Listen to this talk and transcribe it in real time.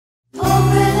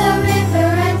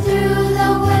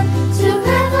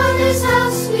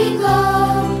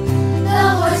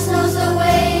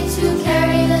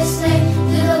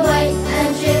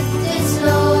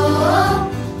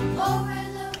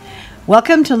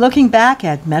Welcome to Looking Back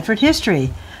at Medford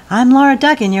History. I'm Laura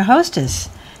Duggan, your hostess.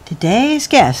 Today's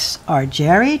guests are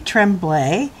Geri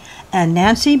Tremblay and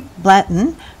Nancy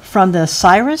Blanton from the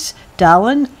Cyrus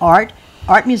Dallin Art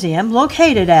Museum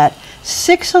located at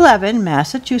 611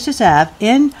 Massachusetts Ave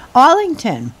in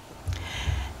Arlington.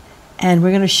 And we're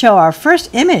going to show our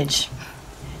first image.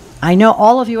 I know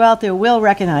all of you out there will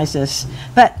recognize this,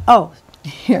 but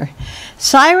here.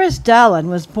 Cyrus Dallin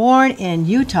was born in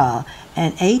Utah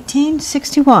in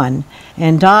 1861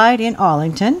 and died in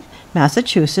Arlington,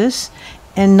 Massachusetts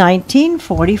in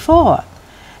 1944.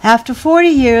 After 40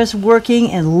 years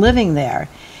working and living there,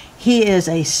 he is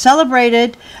a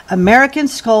celebrated American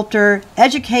sculptor,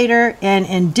 educator, and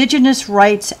indigenous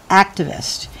rights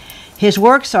activist. His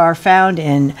works are found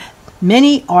in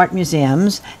many art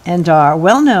museums and are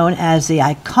well known as the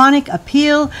iconic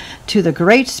Appeal to the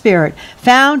Great Spirit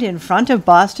found in front of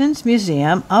Boston's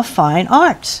Museum of Fine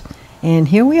Arts. And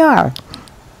here we are.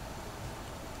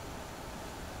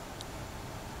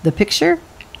 The picture,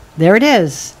 there it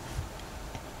is.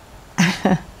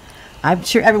 I'm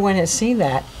sure everyone has seen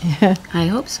that. I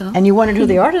hope so. And you wondered who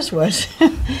the artist was.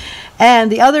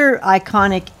 And the other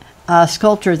iconic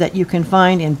sculpture that you can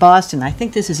find in Boston, I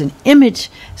think this is an image,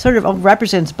 sort of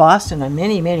represents Boston on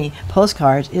many, many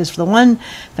postcards, is the one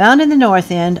found in the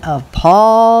north end of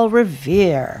Paul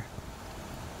Revere.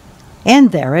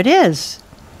 And there it is,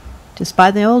 just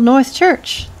by the old North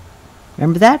Church.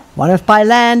 Remember that? One if by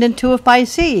land and two if by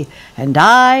sea, and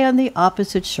I on the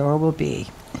opposite shore will be.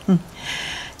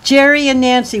 Geri and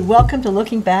Nancy, welcome to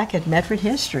Looking Back at Medford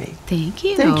History. Thank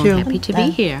you. Thank you. Happy to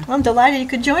be here. I'm delighted you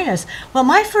could join us. Well,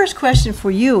 my first question for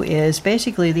you is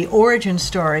basically the origin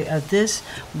story of this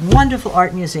wonderful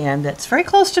art museum that's very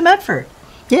close to Medford.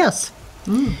 Yes.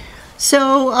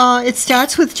 So it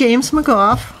starts with James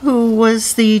McGough, who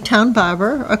was the town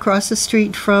barber across the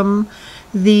street from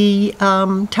the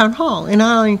town hall in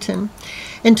Arlington.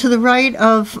 And to the right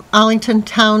of Arlington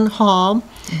Town Hall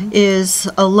is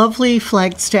a lovely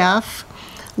flagstaff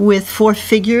with 4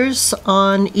 figures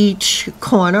on each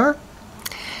corner.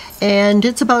 And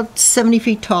it's about 70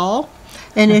 feet tall.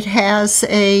 And it has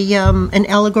an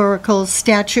allegorical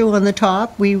statue on the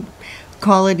top. We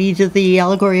call it either the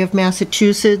Allegory of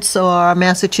Massachusetts or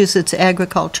Massachusetts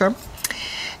Agriculture.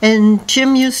 And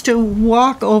Jim used to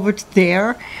walk over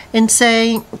there and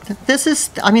say, this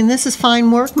is fine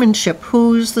workmanship.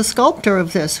 Who's the sculptor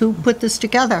of this? Who put this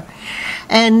together?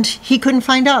 And he couldn't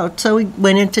find out. So he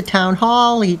went into town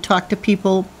hall. He talked to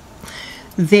people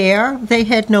there. They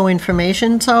had no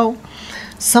information. So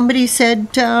somebody said,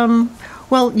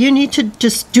 well, you need to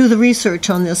just do the research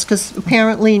on this, because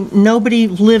apparently nobody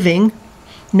living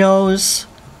knows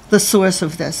the source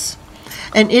of this.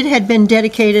 And it had been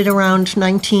dedicated around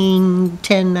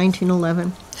 1910,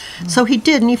 1911. So he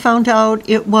did, and he found out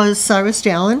it was Cyrus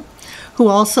Dallin, who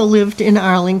also lived in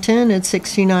Arlington at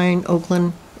 69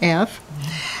 Oakland Ave.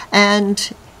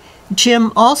 And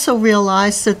Jim also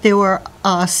realized that there were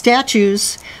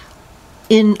statues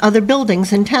in other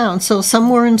buildings in town. So some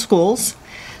were in schools,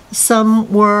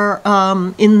 some were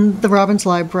in the Robbins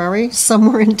Library,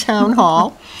 some were in Town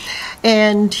Hall.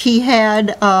 And he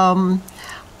had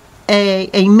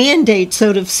a mandate,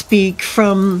 so to speak,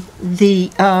 from the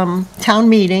town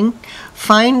meeting,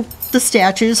 find the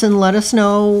statues and let us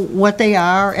know what they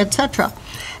are, etc.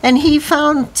 And he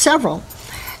found several.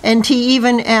 And he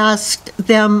even asked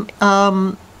them,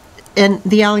 and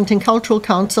the Arlington Cultural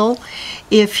Council,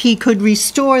 if he could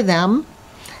restore them,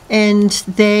 and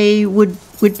they would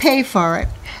pay for it.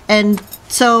 And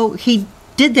so he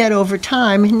did that over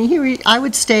time, and I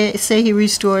would say he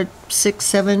restored 6,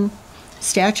 7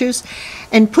 statues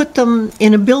and put them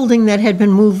in a building that had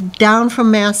been moved down from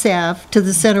Mass Ave to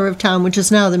the center of town, which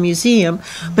is now the museum,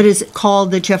 but is called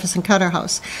the Jefferson Cutter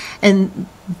House. And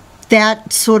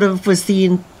that sort of was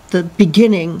the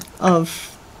beginning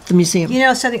of the museum. You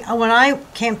know something, when I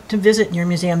came to visit your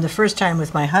museum the first time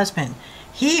with my husband,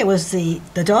 he was the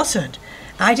docent.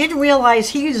 I didn't realize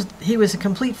he was a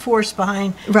complete force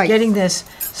behind getting this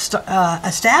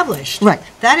established. Right.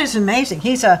 That is amazing.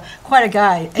 He's quite a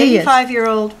guy.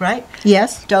 85-year-old, right?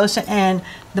 Yes. Docent, and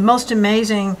the most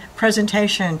amazing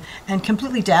presentation, and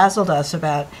completely dazzled us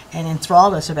about and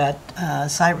enthralled us about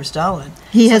Cyrus Dallin.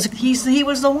 He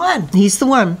was the one. He's the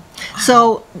one. Wow.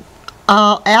 So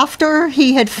after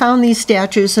he had found these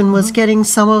statues and was getting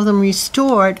some of them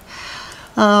restored,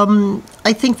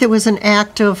 I think there was an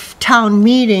act of town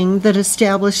meeting that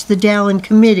established the Dallin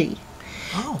Committee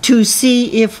to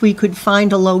see if we could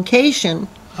find a location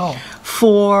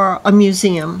for a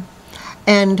museum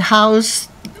and house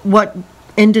what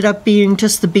ended up being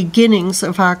just the beginnings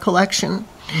of our collection.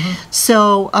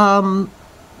 So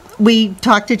we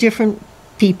talked to different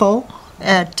people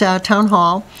at Town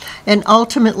Hall and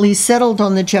ultimately settled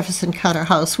on the Jefferson Cutter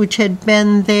House, which had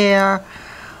been there,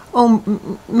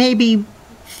 maybe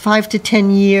 5 to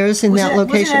 10 years in that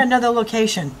location. Was it another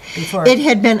location before? It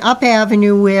had been up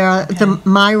Avenue where the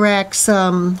Myrax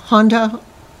Honda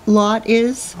lot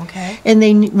is. Okay. And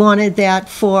they wanted that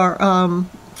for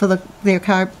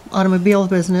their automobile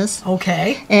business.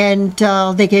 Okay. And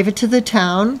they gave it to the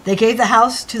town. They gave the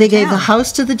house to the town? They gave the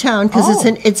house to the town because it's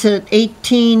an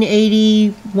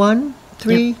 1881,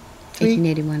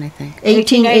 1881, I think.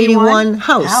 1881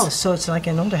 house. So it's like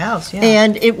an older house, yeah.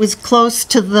 And it was close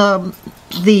to the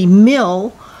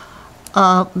mill,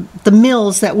 the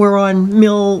mills that were on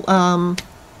Millbrook.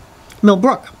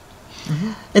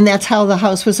 Mm-hmm. And that's how the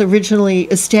house was originally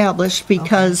established,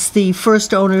 because the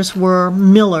first owners were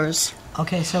millers.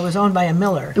 Okay, so it was owned by a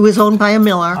miller. It was owned by a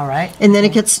miller. All right. And then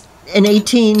it gets, in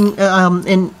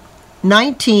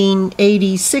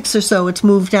 1986 or so, it's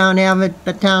moved down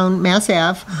Mass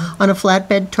Ave on a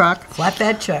flatbed truck.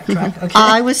 Flatbed truck, okay.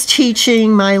 I was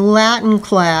teaching my Latin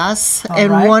class,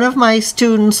 and right. one of my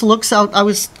students looks out,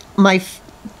 my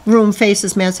room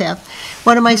faces Mass Ave.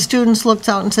 One of my students looks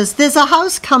out and says, "There's a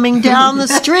house coming down the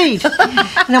street."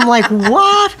 And I'm like,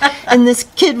 "What?" And this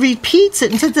kid repeats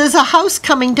it and says, "There's a house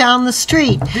coming down the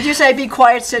street." Did you say, "Be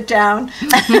quiet, sit down"?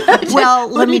 Well,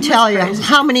 let me tell you,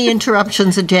 how many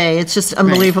interruptions a day? It's just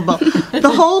unbelievable. The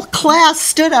whole class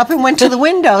stood up and went to the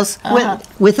windows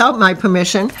without my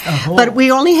permission. But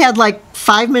we only had like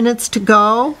 5 minutes to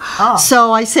go.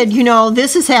 So I said,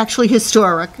 this is actually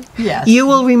historic. Yes. You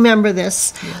will remember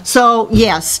this. Yes. So,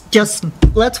 yes, just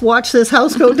let's watch this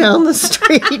house go down the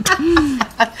street. You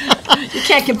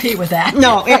can't compete with that.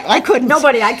 No, I couldn't.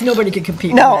 Nobody could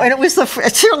compete with No, that. and it was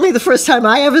certainly the first time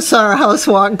I ever saw a house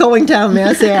walk going down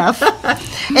Mass Ave.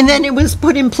 And then it was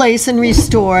put in place and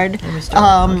restored.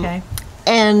 Okay.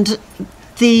 And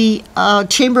the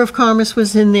Chamber of Commerce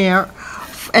was in there,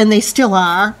 and they still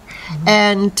are.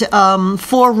 And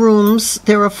 4 rooms.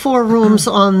 There are 4 rooms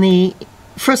on the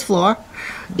first floor,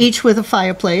 each with a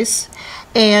fireplace.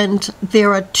 And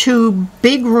there are 2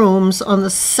 big rooms on the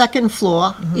second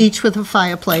floor, each with a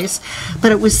fireplace.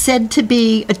 But it was said to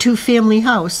be a 2-family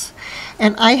house.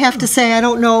 And I have to say, I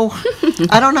don't know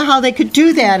how they could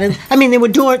do that. And I mean,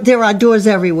 there are doors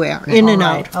everywhere, in and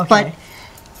out. Okay. But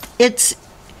it's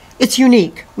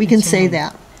unique. We can say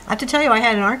that. I have to tell you, I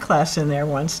had an art class in there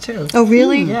once too. Oh,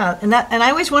 really? Yeah, and I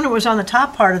always wondered what was on the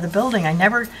top part of the building. I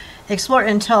never explored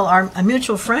until a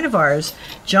mutual friend of ours,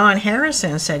 John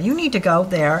Harrison, said, "You need to go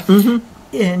there and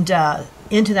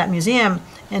into that museum."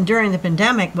 And during the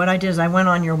pandemic, what I did is I went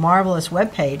on your marvelous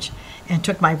webpage and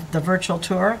took the virtual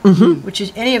tour, which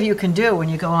is any of you can do when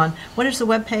you go on. What is the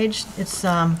webpage? It's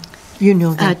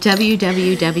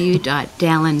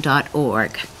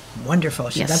www.dallin.org. Wonderful.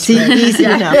 Yes. That's easy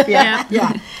enough.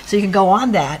 Yeah. So you can go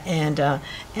on that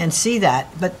and see that.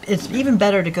 But it's even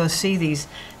better to go see these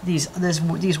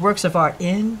works of art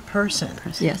in person.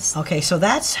 Yes. Okay, so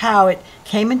that's how it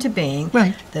came into being.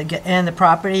 Right. And the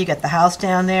property, you got the house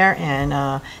down there, and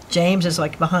James is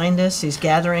like behind us. He's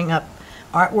gathering up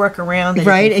artwork around that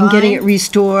right, and getting it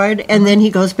restored, and then he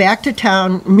goes back to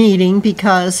town meeting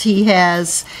because he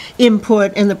has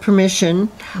input and the permission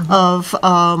of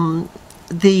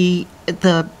the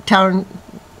town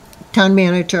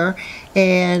manager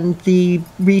and the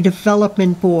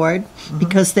redevelopment board,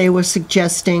 because they were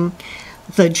suggesting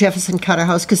the Jefferson Cutter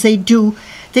House, because they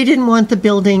didn't want the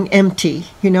building empty.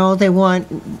 They want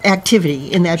activity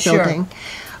in that building.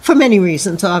 For many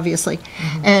reasons, obviously.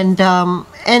 And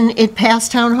it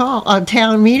passed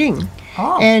town meeting.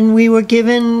 And we were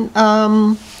given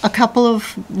a couple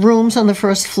of rooms on the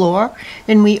first floor,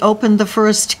 and we opened the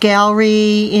first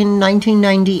gallery in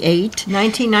 1998.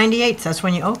 1998, that's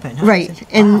when you opened, huh? Right.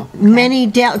 And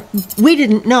we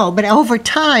didn't know, but over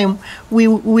time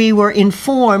we were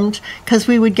informed, because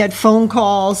we would get phone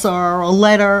calls or a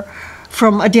letter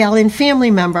from a Dallin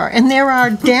family member, and there are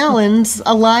Dallins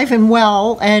alive and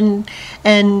well and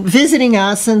visiting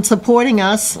us and supporting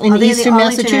us in eastern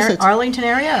Massachusetts. Arlington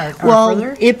area, or well,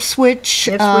 further? Ipswich,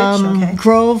 okay.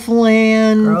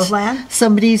 Groveland.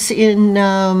 Somebody's in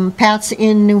Pat's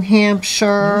in New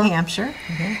Hampshire.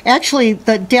 Okay. Actually,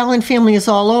 the Dallin family is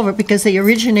all over because they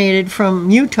originated from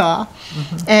Utah,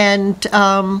 and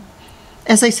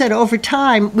as I said, over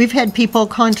time we've had people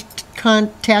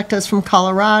contact us from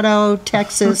Colorado,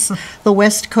 Texas, the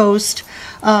West Coast.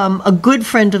 A good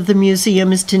friend of the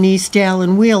museum is Denise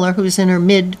Dallin Wheeler, who's in her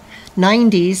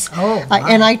mid-90s.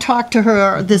 And I talked to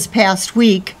her this past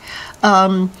week.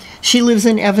 She lives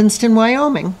in Evanston,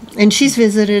 Wyoming, and she's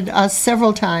visited us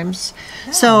several times.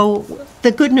 So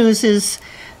the good news is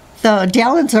the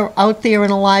Dallins are out there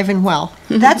and alive and well.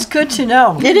 That's good to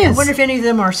know. It is. I wonder if any of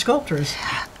them are sculptors.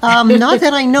 Not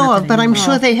that I know of, but I'm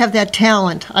sure they have that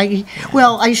talent.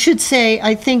 I should say,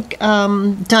 I think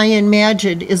Diane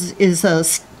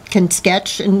Magid can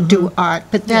sketch and do art,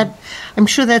 but I'm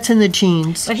sure that's in the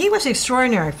genes. But he was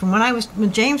extraordinary. From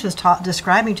when James was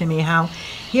describing to me how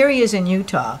here he is in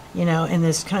Utah, in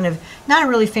this kind of not a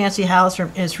really fancy house,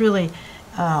 or it's really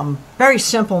very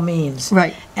simple means.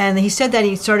 Right. And he said that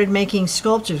he started making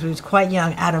sculptures when he was quite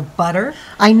young out of butter.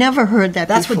 I never heard that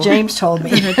That's before. what James told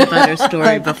me. I heard the butter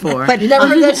story before. But You never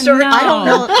heard that story? No. I don't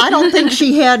know. I don't think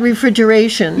she had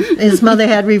refrigeration. His mother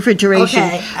had refrigeration.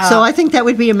 Okay, so I think that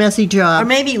would be a messy Or job.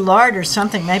 maybe lard or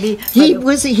something. Maybe He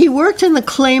worked in the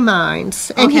clay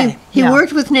mines, and Okay, he yeah.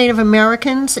 worked with Native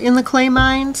Americans in the clay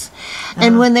mines.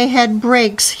 And when they had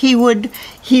breaks, he would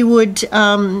use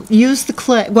the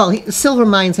clay. Well, silver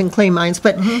mines and clay mines,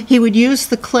 but he would use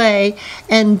the clay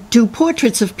and do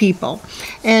portraits of people.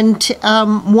 And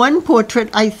one portrait,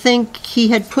 I think he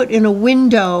had put in a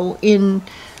window in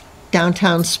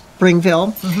downtown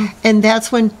Springville, and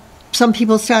that's when some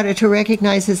people started to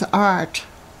recognize his art.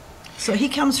 So he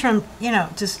comes from,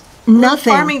 just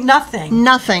Nothing. farming, nothing.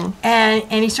 Nothing. And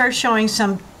he starts showing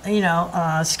some,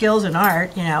 skills in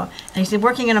art, and he's been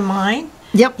working in a mine.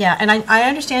 Yep. Yeah, and I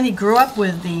understand he grew up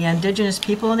with the indigenous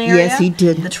people in the area. Yes, he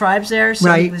did. The tribes there, so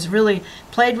he Right. was really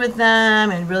played with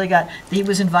them and really he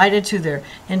was invited to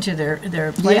into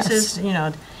their places,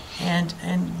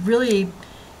 and really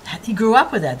he grew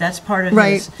up with that. That's part of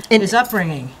Right. his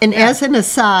upbringing. And Yeah. as an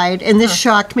aside, and this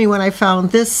shocked me when I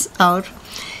found this out,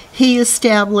 he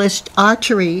established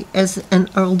archery as an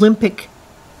Olympic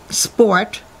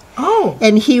sport, Oh,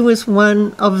 and he was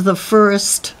one of the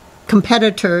first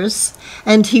competitors,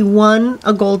 and he won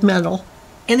a gold medal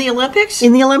in the Olympics?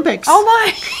 in the Olympics. Oh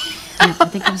my! I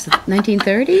think it was the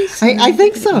 1930s. I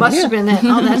think so. Must yeah. have been that.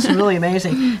 Oh, that's really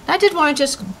amazing. I did want to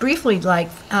just briefly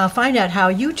find out how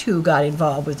you two got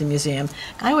involved with the museum.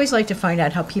 I always like to find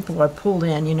out how people are pulled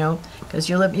in, because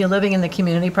you're living in the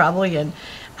community probably, and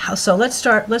so let's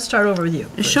start over with you.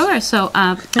 Please. Sure. So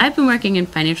I've been working in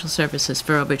financial services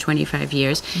for over 25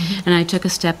 years, and I took a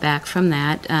step back from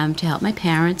that to help my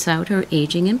parents out who are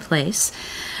aging in place.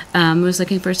 Was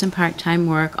looking for some part-time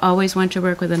work. Always wanted to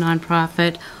work with a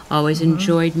nonprofit. Always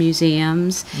enjoyed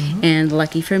museums, and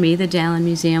lucky for me, the Dallin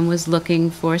Museum was looking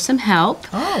for some help.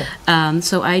 Oh.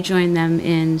 So I joined them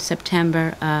in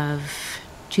September of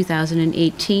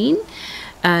 2018.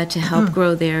 To help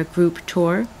grow their group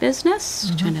tour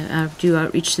business, trying to do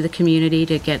outreach to the community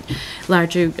to get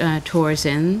larger tours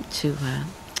in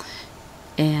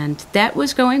and that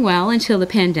was going well until the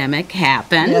pandemic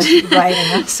happened. Yes, right.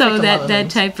 And that's So like a lot of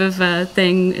that things. type of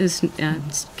thing is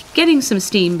getting some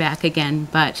steam back again,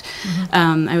 but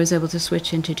I was able to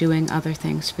switch into doing other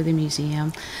things for the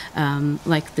museum,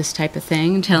 like this type of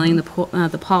thing, telling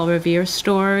the Paul Revere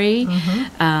story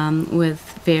with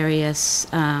various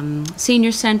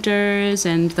senior centers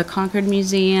and the Concord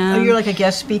Museum. Oh, you're like a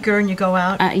guest speaker and you go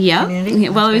out? Yeah. Community? Yeah,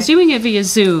 well, I was That's great. doing it via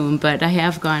Zoom, but I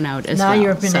have gone out as Now well.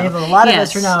 you've been so, able. A lot of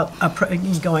us yes. are now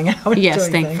going out. And Yes,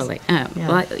 doing thankfully. Things. Yeah.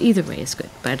 Well, either way is good,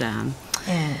 but And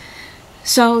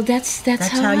so that's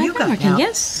how I've you been got working. now.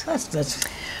 Yes. That's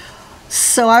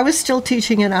So I was still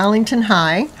teaching at Arlington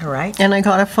High, all right. and I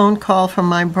got a phone call from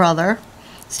my brother,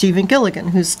 Stephen Gilligan,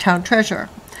 who's town treasurer.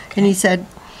 And he said,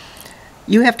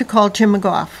 "You have to call Jim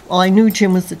McGough." Well, I knew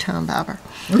Jim was the town barber.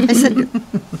 I said,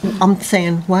 I'm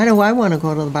saying, why do I want to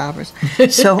go to the barbers?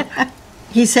 So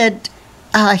he said,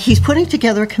 he's putting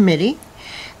together a committee,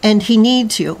 and he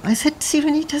needs you. I said,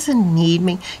 Stephen, he doesn't need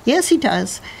me. Yes, he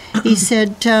does. He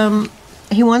said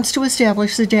he wants to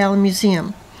establish the Dallin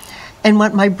Museum. And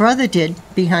what my brother did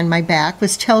behind my back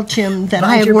was tell Jim that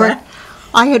Behind your back?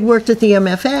 I had worked at the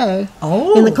MFA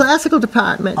Oh. in the classical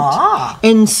department. Ah.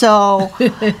 And so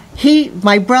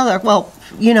my brother, well,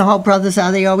 you know how brothers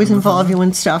are, they always involve you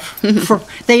in stuff.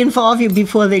 They involve you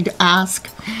before they ask.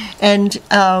 And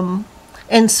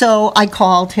so I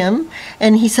called him,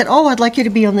 and he said, "Oh, I'd like you to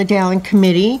be on the Dallin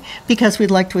committee because we'd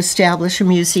like to establish a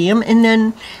museum, and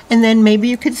then maybe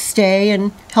you could stay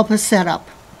and help us set up."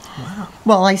 Wow.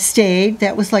 Well, I stayed.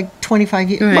 That was like 25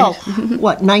 years. Right. Well,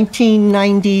 what,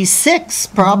 1996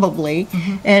 probably,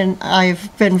 and I've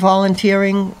been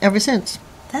volunteering ever since.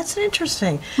 That's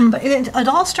interesting. But it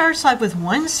all starts like with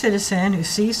one citizen who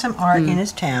sees some art in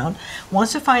his town,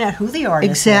 wants to find out who the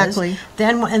artist Exactly. is,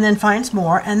 then finds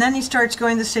more, and then he starts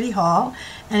going to City Hall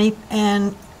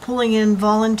and pulling in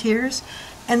volunteers,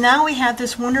 and now we have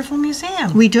this wonderful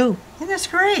museum. We do. And that's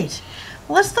great.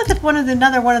 Well, let's look at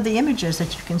another one of the images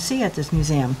that you can see at this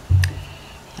museum.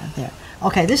 Yeah, there.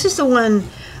 Okay, this is the one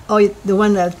Oh, the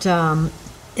one that,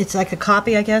 it's like a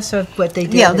copy, I guess, of what they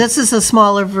did. Yeah, this is a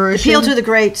smaller version. Appeal to the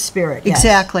Great Spirit. Yes.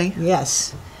 Exactly.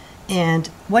 Yes. And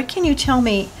what can you tell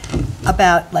me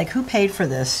about, like, who paid for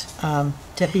this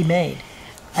to be made?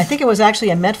 I think it was actually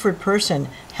a Medford person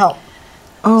helped.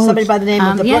 Oh, Somebody by the name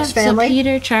of the Brooks family. So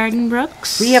Peter Chardon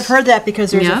Brooks. We have heard that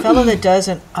because there's a Yeah. fellow that does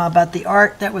about the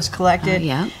art that was collected.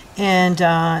 Yeah. And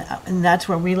that's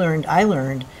where I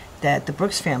learned that the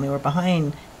Brooks family were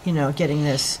behind, getting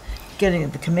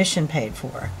the commission paid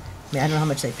for. I mean, I don't know how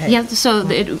much they paid. Yeah, so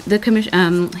the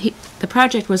commission, the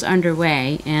project was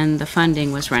underway and the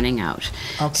funding was running out.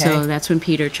 Okay. So that's when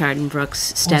Peter Chardon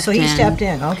Brooks stepped in. So he stepped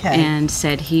in, okay. And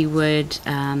said he would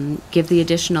give the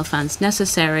additional funds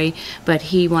necessary, but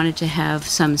he wanted to have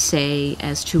some say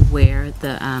as to where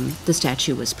the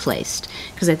statue was placed.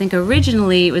 Because I think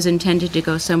originally it was intended to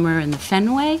go somewhere in the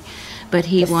Fenway, but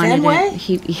he wanted Fenway?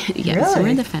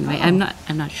 Somewhere in the Fenway. I'm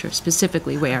not sure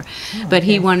specifically where, but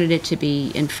he wanted it to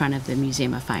be in front of the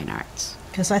Museum of Fine Arts.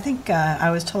 Because I think I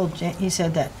was told, he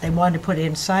said that they wanted to put it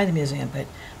inside the museum, but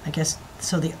I guess,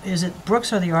 is it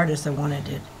Brooks or the artist that wanted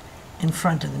it in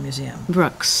front of the museum?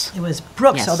 Brooks. It was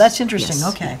Brooks, Yes, oh, that's interesting, yes.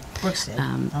 okay. Brooks did.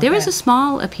 There is Okay. a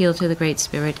small appeal to the Great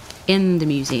Spirit in the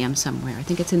museum somewhere. I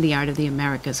think it's in the Art of the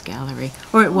Americas gallery,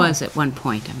 or it was at one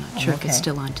point. I'm not sure if it's okay.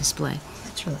 still on display.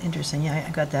 That's really interesting. Yeah,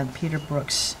 I got that, Peter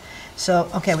Brooks. So,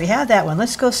 okay, we have that one.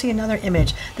 Let's go see another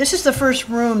image. This is the first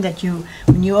room that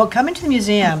when you come into the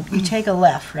museum, you take a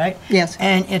left, right? Yes.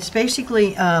 And it's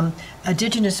basically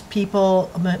indigenous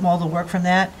people, all the work from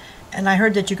that. And I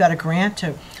heard that you got a grant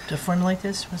to formulate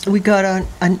this. Was We got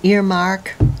an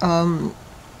earmark from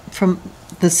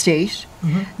the state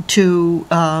to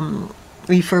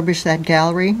refurbish that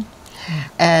gallery.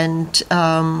 And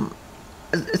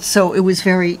so it was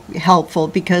very helpful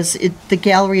because the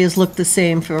gallery has looked the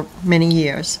same for many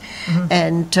years.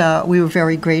 And we were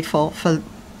very grateful for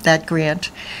that grant.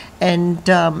 And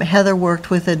Heather worked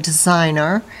with a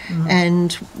designer,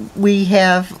 and we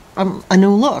have a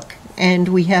new look. And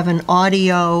we have an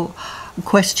audio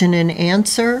question and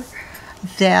answer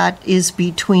that is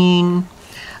between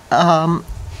a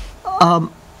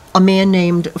man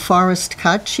named Forrest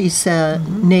Kutch. He's a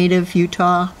native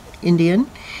Utah Indian.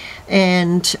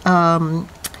 And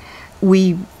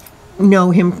we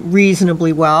know him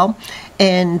reasonably well.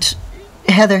 And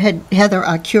Heather,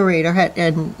 our curator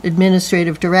and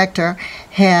administrative director,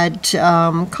 had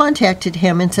contacted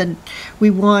him and said, we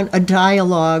want a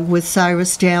dialogue with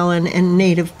Cyrus Dallin and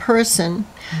native person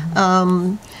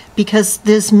because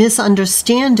there's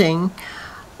misunderstanding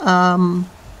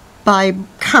by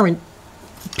current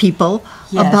people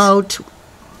about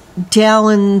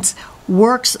Dallin's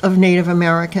works of Native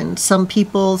Americans. Some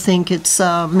people think it's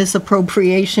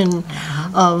misappropriation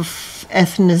of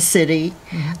ethnicity,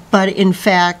 but in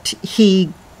fact,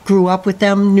 he grew up with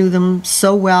them, knew them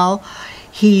so well.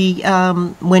 He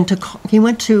went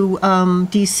to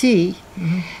D.C.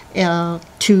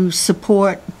 To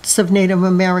support some Native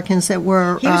Americans that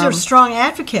were. He was a strong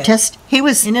advocate. He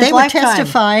was. In his They were lifetime.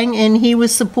 testifying, and he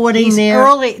was supporting He's their.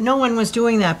 early. No one was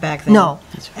doing that back then. No.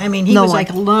 I mean, he No was one. like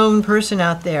a lone person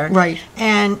out there. Right.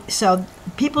 And so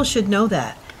people should know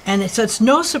that. And so it's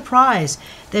no surprise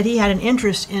that he had an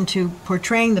interest into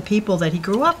portraying the people that he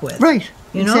grew up with. Right.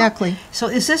 You know? Exactly. So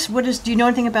do you know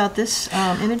anything about this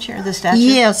image here, this statue?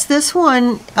 Yes, this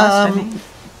one.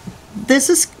 This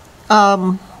is.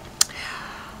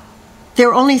 There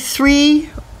are only 3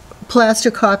 plaster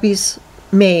copies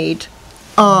made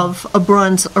of a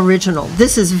bronze original.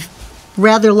 This is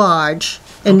rather large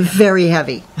and very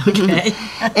heavy. Okay.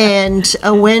 And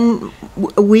when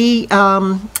we,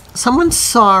 someone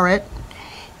saw it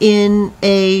in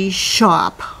a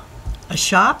shop. A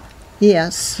shop?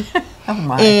 Yes. Oh,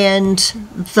 my. And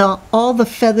all the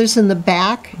feathers in the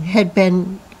back had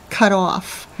been cut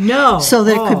off. No. So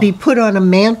that it could be put on a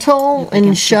mantle and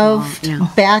against the wall, shoved yeah.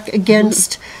 back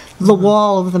against the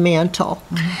wall of the mantle.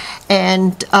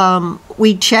 And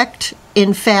we checked,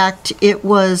 in fact,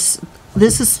 this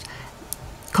is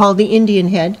called the Indian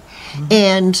head,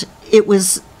 and it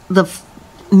was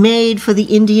made for the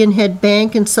Indian Head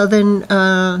Bank in southern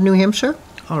New Hampshire.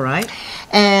 All right.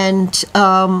 And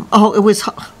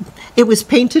it was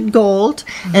painted gold,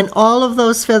 and all of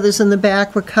those feathers in the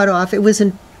back were cut off. It was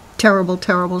in terrible,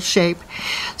 terrible shape.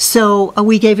 So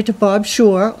we gave it to Bob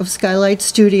Shore of Skylight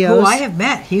Studios. Who I have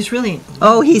met. He's really...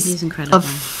 Oh, he's He's incredible. a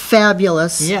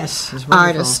fabulous Yes, he's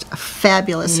wonderful. artist.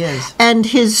 Fabulous. He is. And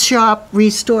his shop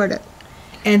restored it.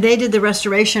 And they did the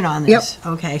restoration on this. Yep.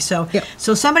 Okay, so Yep.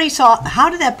 so somebody saw.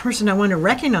 How did that person? I want to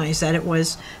recognize that it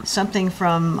was something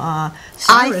from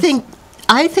Cyrus.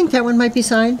 I think that one might be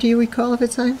signed. Do you recall if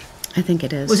it's signed? I think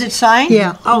it is. Was it signed?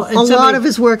 Yeah. Oh, and a lot somebody- of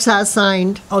his works are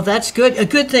signed. Oh, that's good. A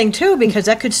good thing too, because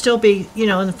that could still be, in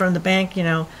front of the bank,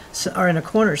 or in a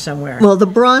corner somewhere. Well, the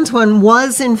bronze one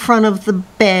was in front of the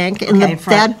bank, and Okay, in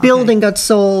front, that building okay. got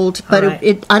sold, but All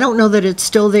right. I don't know that it's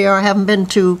still there. I haven't been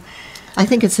to, I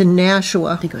think it's in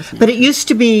Nashua. think it was But it used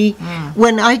to be,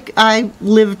 when I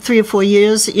lived 3 or 4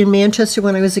 years in Manchester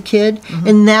when I was a kid,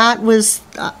 and that was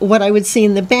what I would see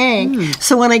in the bank.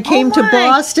 So when I came to my.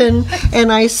 Boston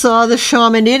and I saw the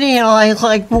Shaman Indian, I was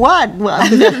like, what?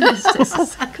 What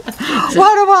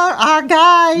about our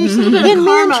guys in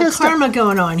Manchester? Karma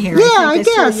going on here. Yeah, I I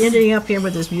think guess. They're ending up here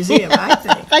with this museum, I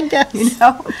think. I guess.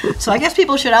 So I guess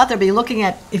people should out there be looking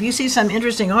at, if you see some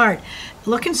interesting art,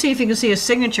 look and see if you can see a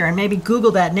signature and maybe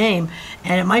Google that name,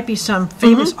 and it might be some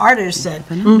famous artist that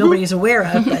nobody's aware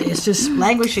of, but it's just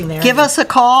languishing there. Give us a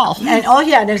call. And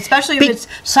and especially if it's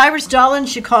Cyrus Dallin,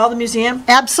 should call the museum.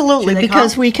 Absolutely, Should they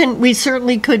because call? we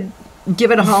certainly could.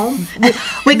 Give it a home.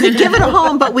 We could give it a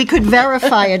home, but we could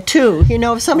verify it too.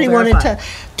 If somebody wanted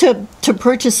to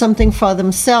purchase something for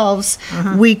themselves,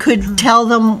 we could tell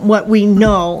them what we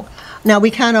know. Now, we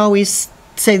can't always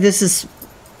say this is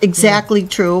exactly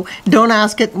true. Don't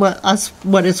ask us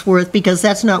what it's worth, because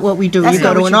that's not what we do. That's You go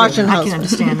not to what an you do. auction I house. can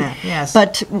understand that, yes.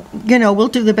 But, we'll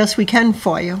do the best we can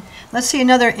for you. Let's see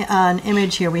another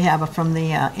image here we have from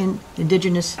the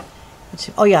indigenous. Let's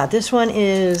see. Oh, yeah, this one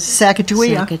is.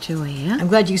 Sacagawea. Sacagawea. I'm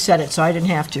glad you said it, so I didn't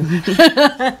have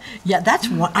to. Yeah, that's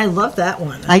one. I love that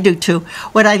one. I do too.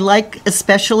 What I like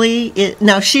especially,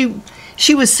 now she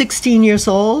was 16 years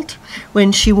old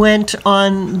when she went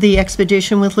on the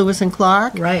expedition with Lewis and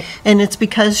Clark. Right. And it's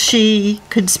because she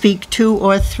could speak 2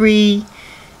 or 3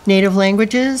 native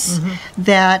languages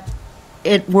that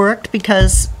it worked,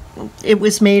 because it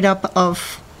was made up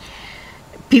of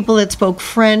people that spoke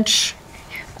French.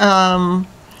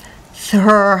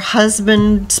 Her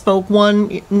husband spoke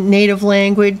one native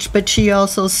language, but she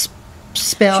also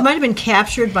spelled. She might have been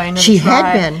captured by another She tribe.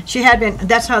 had been. She had been.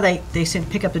 That's how they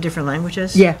pick up the different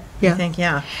languages? Yeah, yeah. I think,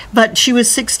 yeah. But she was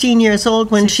 16 years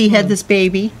old when she had this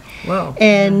baby. Whoa.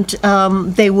 And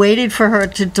they waited for her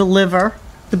to deliver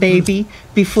the baby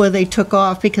before they took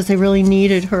off, because they really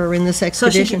needed her in this So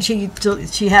expedition.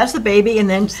 she has the baby and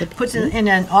then puts it, and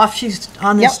then off she's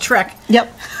on this Yep. trek.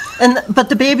 Yep. But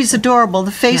the baby's adorable.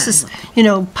 The face is,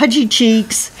 pudgy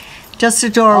cheeks, just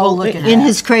adorable Oh, look at in that.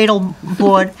 his cradle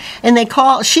board. And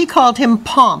she called him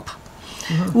Pomp,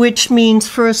 which means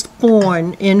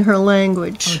firstborn in her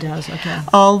language. Oh, it does, okay.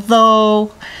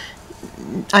 Although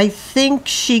I think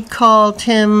she called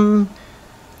him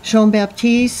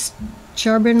Jean-Baptiste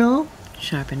Charbonneau.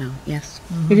 Charbonneau, yes.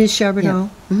 It is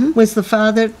Charbonneau. Was the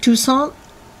father Toussaint,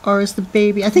 or is the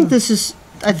baby? I think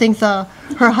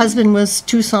her husband was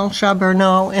Toussaint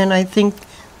Charbonneau, and I think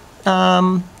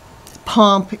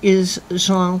Pomp is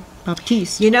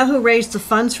Jean-Baptiste. You know who raised the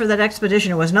funds for that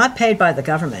expedition? It was not paid by the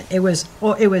government. It was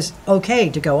okay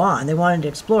to go on. They wanted to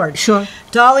explore it. Sure.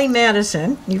 Dolly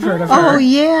Madison, you've heard of her. Oh,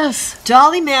 yes.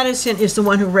 Dolly Madison is the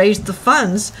one who raised the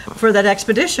funds for that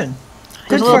expedition.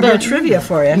 There's a little for bit her. of trivia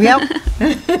for you. Yep.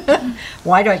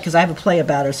 Why do I? Because I have a play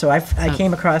about her, so I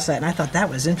came across that, and I thought that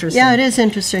was interesting. Yeah, it is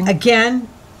interesting. Again,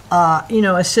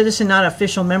 a citizen, not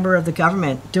official member of the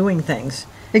government, doing things.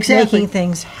 Exactly. Making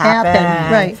things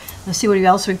happen. Right. Let's see what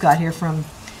else we've got here from.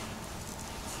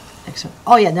 Excellent.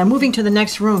 Oh, yeah, now moving to the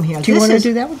next room here. Do you want to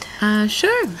do that one?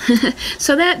 Sure.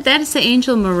 So that is the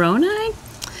angel Moroni.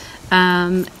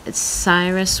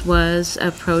 Cyrus was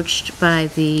approached by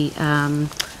the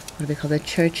what do they call the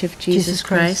Church of Jesus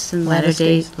Christ and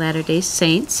Latter-day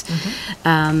Saints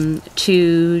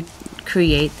to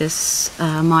create this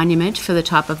monument for the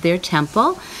top of their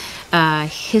temple.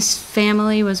 His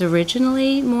family was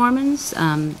originally Mormons.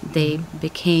 They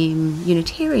became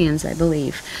Unitarians, I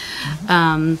believe.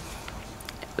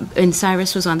 And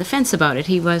Cyrus was on the fence about it.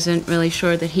 He wasn't really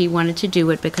sure that he wanted to do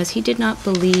it because he did not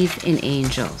believe in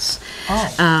angels.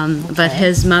 But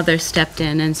his mother stepped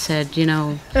in and said,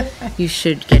 you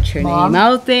should get your name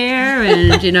out there,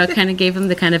 and, kind of gave him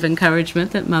the kind of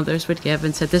encouragement that mothers would give,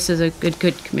 and said, this is a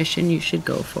good commission, you should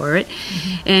go for it.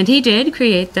 And he did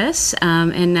create this,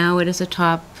 and now it is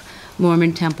atop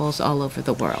Mormon temples all over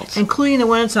the world. Including the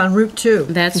one that's on Route 2.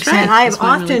 That's right. And I have This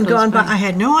one really often close gone by, by. I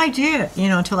had no idea,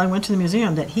 until I went to the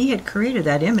museum, that he had created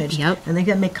that image. Yep. And they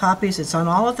can make copies. It's on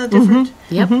all of the different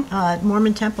Yep.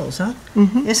 Mormon temples, huh?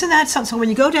 Isn't that something? So when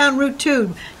you go down Route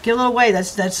 2, get a little way,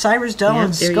 that's Cyrus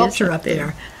Dallin's there he is sculpture up up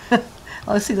there.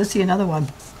 Let's see another one.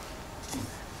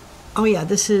 Oh, yeah,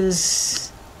 this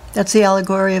is... That's the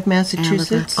allegory of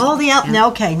Massachusetts. Oh,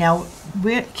 now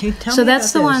Can you tell So me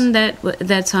that's the about one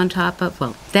that's on top of,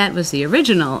 well, that was the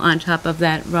original, on top of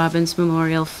that Robbins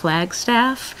Memorial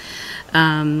Flagstaff.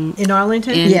 in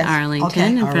Arlington? In Yes. Arlington, Okay,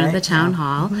 in all front of the right, town yeah.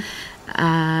 hall.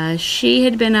 She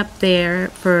had been up there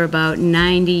for about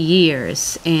 90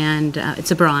 years, and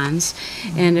it's a bronze,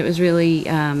 and it was really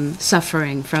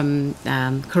suffering from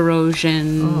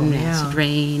corrosion, acid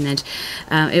rain, and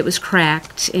it was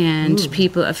cracked, and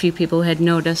a few people had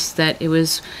noticed that it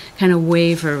was kind of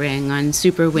wavering on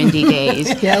super windy days.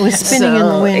 Yeah, it was spinning in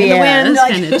the wind. Yeah, wind, it's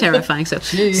like- kind of terrifying. So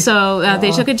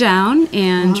they took it down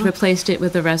and replaced it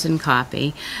with a resin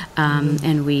copy,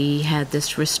 and we had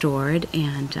this restored,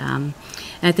 and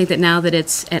I think that now that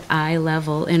it's at eye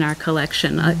level in our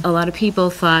collection, a lot of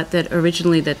people thought that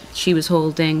originally that she was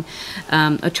holding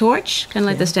a torch, kind of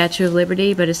like the Statue of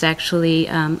Liberty, but it's actually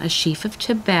a sheaf of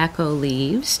tobacco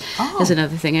leaves. That's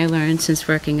another thing I learned since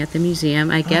working at the museum.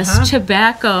 I guess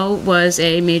tobacco was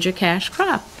a major cash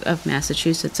crop of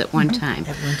Massachusetts at one time.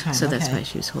 At one time, So that's okay. why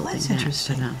she was holding Well, that's that.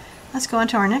 interesting. But, Let's go on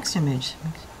to our next image.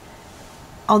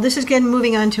 Oh, this is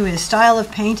moving on to his style of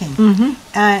painting.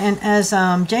 And as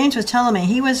James was telling me,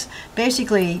 he was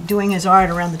basically doing his art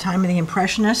around the time of the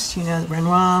Impressionists,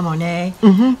 Renoir, Monet,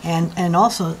 and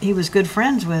also he was good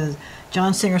friends with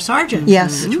John Singer Sargent,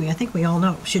 Yes. which I think we all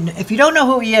know. If you don't know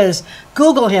who he is,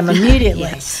 Google him immediately.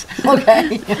 Yes.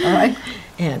 Okay, all right.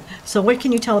 And so what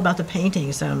can you tell about the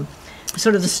paintings?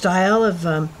 Sort of the style of,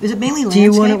 is it mainly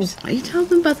you wanna- landscapes? you tell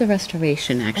them about the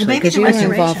restoration, actually, maybe because the you were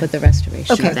restoration. involved with the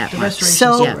restoration Okay. of that The one. restoration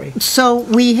So, story. so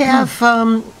we have,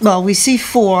 well, we see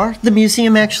 4. The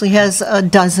museum actually has a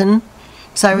dozen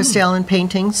Cyrus Dallin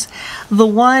paintings. The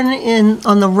one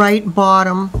on the right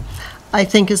bottom, I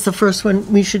think, is the first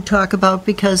one we should talk about,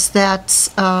 because that's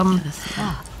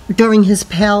during his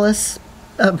Paris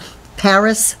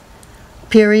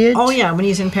period. Oh, yeah, when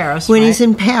he's in Paris. When right? he's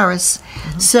in Paris.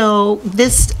 So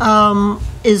this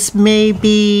is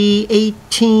maybe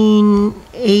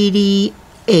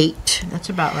 1888. That's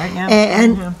about right, yeah.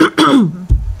 And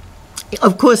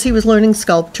of course, he was learning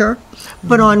sculpture,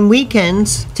 but on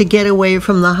weekends, to get away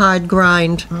from the hard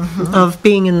grind of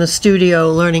being in the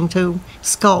studio learning to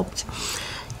sculpt,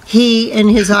 he and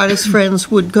his artist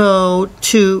friends would go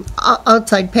to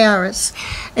outside Paris,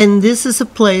 and this is a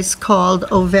place called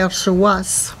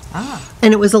Auvers-sur-Oise.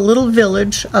 And it was a little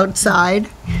village outside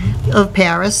of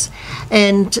Paris,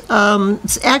 and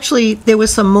actually there were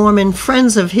some Mormon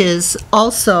friends of his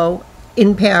also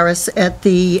in Paris at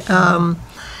the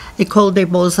École des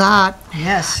Beaux-Arts.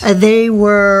 Yes. They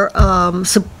were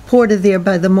supported there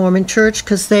by the Mormon Church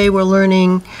because they were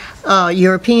learning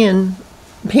European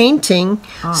painting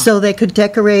so they could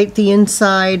decorate the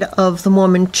inside of the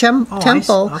Mormon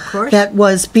temple of course. that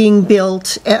was being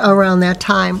built around that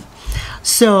time.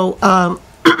 So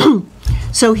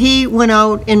so he went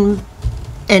out and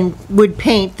would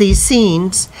paint these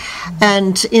scenes,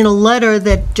 and in a letter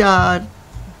that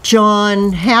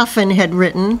John Haffen had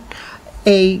written,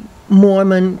 a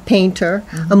Mormon painter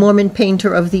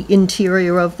of the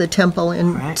interior of the temple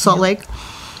in Right, Salt yeah. Lake,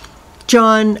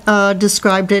 John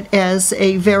described it as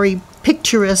a very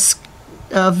picturesque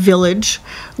village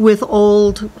with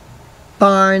old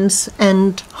barns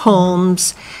and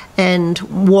homes and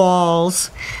walls,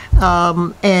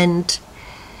 and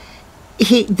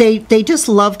they just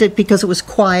loved it because it was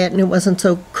quiet and it wasn't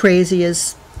so crazy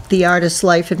as the artist's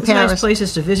life in It's Paris. nice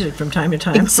places to visit from time to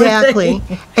time. Exactly.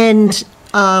 And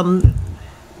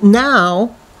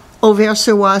now,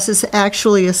 Auvers-sur-Oise is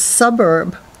actually a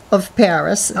suburb of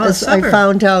Paris, Oh, a as I suburb.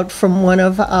 found out from one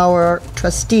of our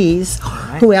trustees,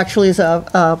 who actually is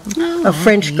a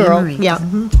French girl. Anne-Marie. Yeah.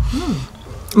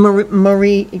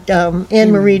 Anne-Marie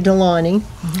Delaunay.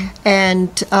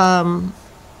 And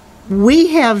we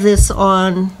have this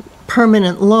on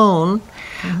permanent loan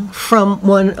from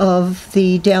one of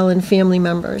the Dallin family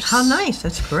members. How nice,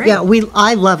 that's great. Yeah,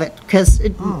 I love it because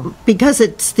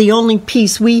it's the only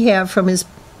piece we have from his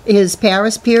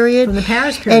Paris period. From the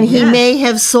Paris period, and he yes. may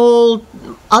have sold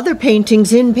other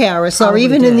paintings in Paris or Probably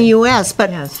even in the did. U.S.,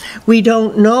 but Yes. we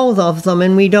don't know of them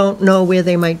and we don't know where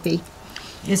they might be.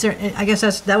 Is there? I guess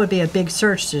that would be a big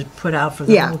search to put out for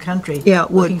the Yeah. whole country. Yeah,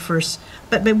 it would. Looking for,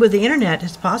 but with the internet,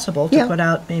 it's possible to Yeah. put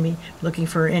out maybe looking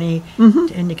for any.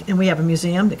 And we have a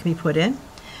museum that can be put in.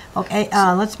 Okay,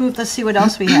 let's move. Let's see what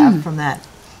else we have from that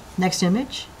next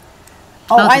image.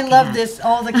 Oh, the I love cat. this.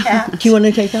 Oh, the cat. Do you want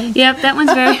to take them? Yep, that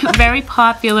one's very, very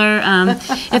popular.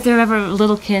 If there are ever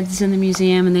little kids in the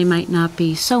museum and they might not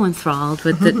be so enthralled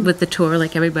with the tour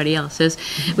like everybody else is,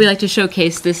 we like to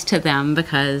showcase this to them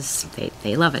because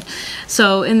they love it.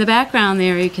 So in the background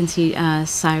there, you can see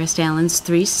Cyrus Dallin's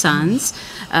three sons,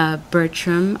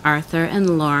 Bertram, Arthur,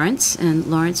 and Lawrence. And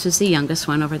Lawrence was the youngest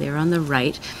one over there on the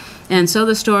right. And so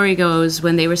the story goes,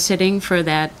 when they were sitting for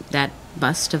that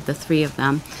bust of the three of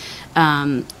them,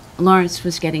 Lawrence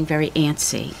was getting very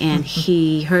antsy, and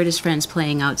he heard his friends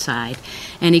playing outside,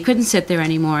 and he couldn't sit there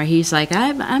anymore. He's like,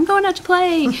 I'm going out to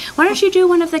play. Why don't you do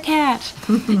one of the cat?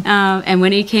 And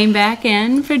when he came back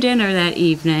in for dinner that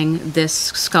evening, this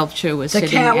sculpture was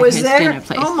sitting at his dinner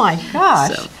place. Oh my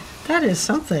gosh, So, that is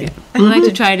something. we like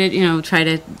to try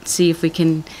to see if we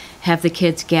can have the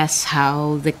kids guess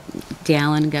how the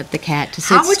Dallin got the cat to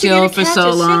sit How would you still get a for cat so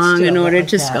to sit long still in order like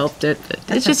to that? sculpt it.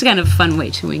 But it's just kind of a fun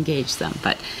way to engage them.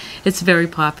 But it's a very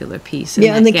popular piece. In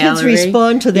Yeah, and that the kids gallery.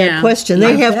 respond to that Yeah. question. They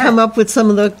I have bet. come up with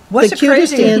some of the What's the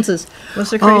cutest crazy- answers.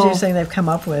 What's the craziest Oh. thing they've come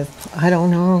up with? I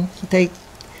don't know.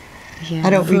 Yeah.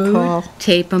 I don't recall.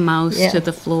 Tape a mouse Yeah. to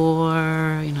the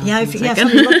floor. You know. Yeah, things yeah. like So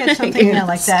that. you look at something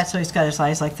like that. So he's got his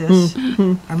eyes like this,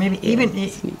 or maybe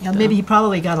maybe he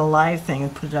probably got a live thing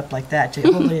and put it up like that to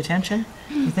hold the attention.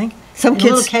 You think? Some In a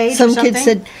little kids, cage or some kids something?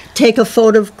 said, take a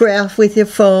photograph with your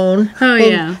phone. Oh, And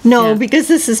yeah. No, Yeah. because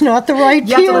this is not the right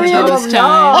You have to period. tell those them, no,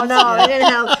 times.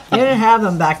 no, they didn't have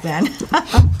them back then.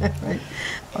 Right.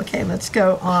 Okay, let's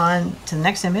go on to the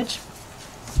next image.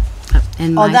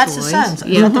 And Oh, my that's the boys. sons.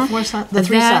 Yeah. Is that the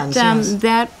three that, sons. Yes.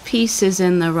 That piece is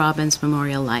in the Robbins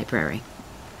Memorial Library.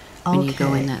 When you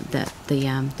go in Okay.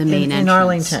 the main In entrance.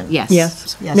 Arlington. Yes.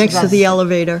 Yes, Yes, next to that's- the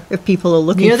elevator, if people are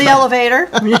looking Near for the it. elevator.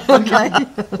 Okay.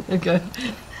 Okay.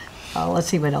 Let's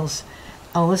see what else.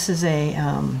 Oh, this is a.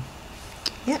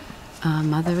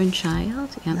 Mother and child.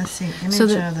 Yeah. Let's see. Image So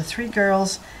of the three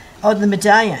girls. Oh, the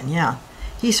medallion. Yeah.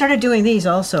 He started doing these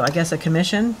also. I guess a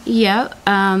commission. Yeah.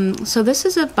 So this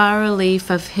is a bas-relief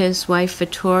of his wife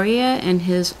Victoria and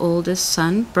his oldest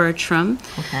son Bertram.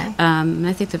 Okay.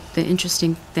 I think the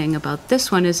interesting thing about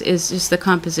this one is just the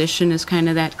composition is kind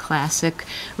of that classic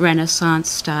Renaissance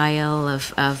style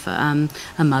of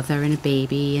a mother and a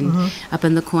baby, and up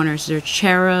in the corners there are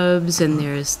cherubs, and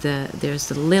there's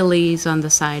the lilies on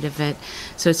the side of it.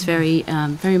 So it's very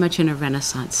much in a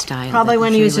Renaissance style. Probably that when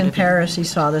I'm he sure was in would have been- Paris, he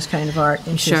saw this kind of art.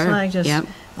 And Sure, yep.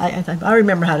 I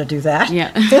remember how to do that.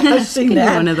 Yeah. I've seen Can do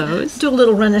that. one of those. Do a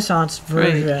little Renaissance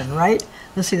version, right?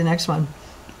 Let's see the next one.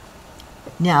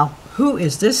 Now, who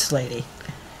is this lady?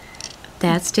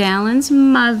 That's Dallin's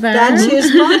mother. That's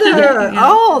his mother.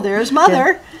 Oh, there's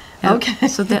mother. Yep. Okay.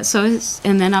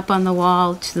 And then up on the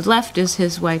wall to the left is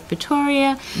his wife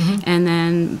Victoria, and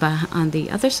then on the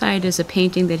other side is a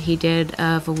painting that he did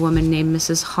of a woman named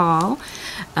Mrs. Hall.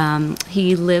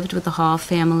 He lived with the Hall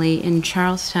family in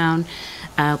Charlestown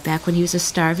back when he was a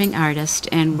starving artist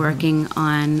and working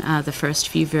on the first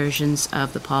few versions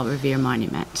of the Paul Revere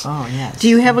Monument. Oh, yes. Do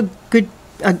you have a good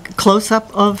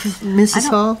close-up of Mrs.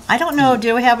 Hall? I don't know.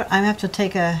 Do we have? I have to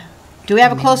take a. Do we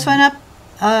have a close one up?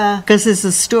 Because there's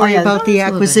a story Oh, yeah, about the a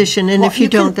little bit. acquisition, and Well, if you you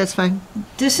can- don't, that's fine.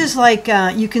 This is like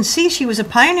you can see she was a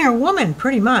pioneer woman,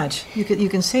 pretty much. You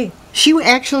can see. She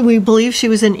actually, we believe she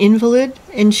was an invalid,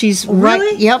 and she's Really?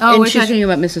 right. Yep. Oh, and we're she's, talking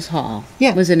about Mrs. Hall.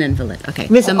 Yeah. Was an invalid. Okay.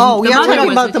 Miss- oh, you're mother talking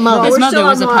was about a- the mother. His We're mother still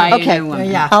was a on pioneer Okay.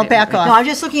 woman. Yeah. I'll back off. No, I'm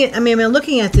just looking at. I'm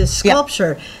looking at this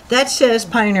sculpture. That says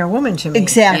pioneer woman to me.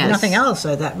 Exactly. And nothing else.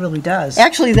 That really does.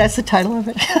 Actually, that's the title of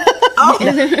it. Oh,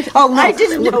 Oh, no. I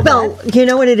didn't know Well, you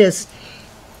know what it is?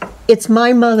 It's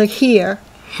my mother here,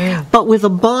 Yeah. but with a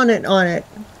bonnet on it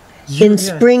in Yeah.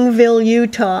 Springville,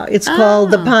 Utah. It's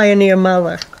called the Pioneer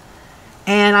Mother.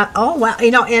 And oh wow,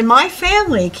 and my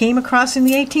family came across in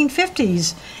the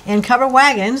 1850s in covered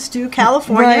wagons to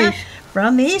California Right.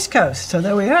 from the East Coast. So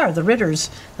there we are, the Ritters.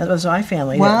 That was my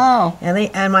family. Wow.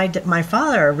 And my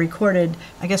father recorded,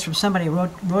 I guess from somebody who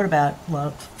wrote about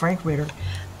Frank Ritter,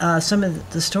 some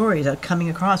of the stories of coming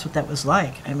across what that was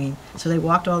like. I mean, so they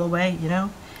walked all the way,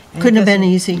 And Couldn't have because- been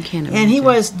easy. Can't And he imagine.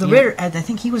 was the Yeah. Ritter. I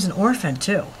think he was an orphan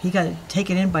too. He got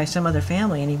taken in by some other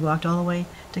family, and he walked all the way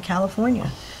to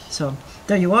California. So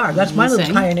there you are. That's my little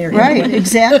Amazing. pioneer. Right,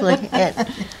 exactly.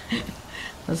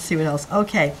 Let's see what else.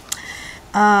 Okay.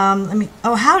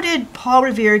 How did Paul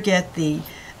Revere get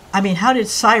how did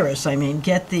Cyrus,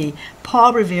 get the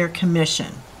Paul Revere Commission?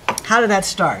 How did that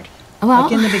start? Well,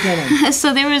 Like in the beginning.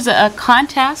 So there was a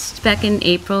contest back in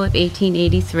April of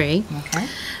 1883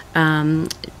 Okay.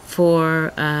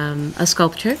 for a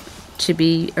sculpture to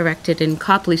be erected in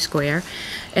Copley Square,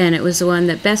 and it was the one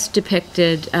that best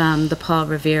depicted the Paul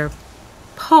Revere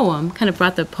poem, kind of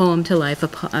brought the poem to life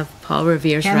of Paul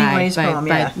Revere's Hemingway's Ride poem,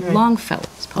 by yeah.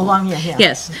 Longfellow's poem. Yeah.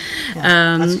 Yes.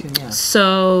 That's good, yeah.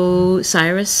 So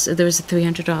Cyrus, there was a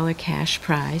 $300 cash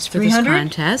prize for this 300?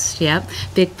 contest. Yep,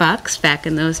 big bucks back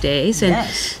in those days. And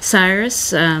Yes.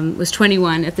 Cyrus was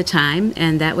 21 at the time,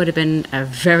 and that would have been a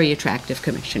very attractive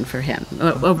commission for him,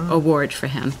 award for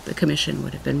him. The commission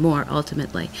would have been more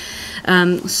ultimately.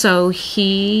 So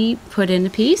he put in a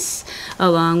piece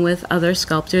along with other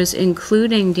sculptors,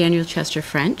 including Daniel Chester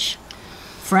French.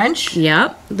 French?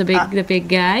 Yep, the big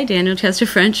guy, Daniel Chester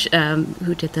French,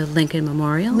 who did the Lincoln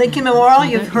Memorial. Lincoln Memorial,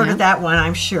 you've heard of that one,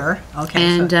 I'm sure. Okay.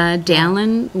 And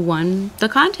Dallin won the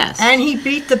contest. And he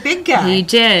beat the big guy. He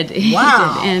did.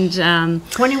 Wow. He did.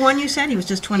 And 21, you said? He was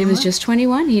just 21? he was just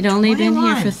 21. He'd only been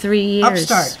here 21. for 3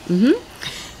 years. Upstart.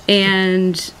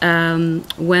 And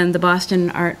when the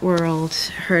Boston art world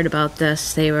heard about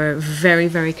this, they were very,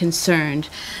 very concerned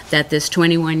that this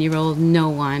 21-year-old no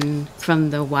one from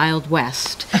the Wild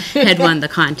West had won the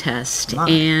contest. Wow.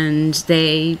 And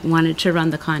they wanted to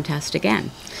run the contest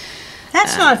again.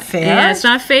 That's not fair. Yeah, it's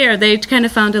not fair. They kind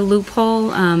of found a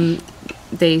loophole.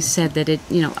 They said that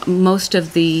most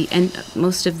of the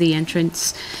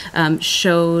entrants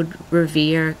showed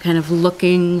Revere kind of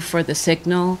looking for the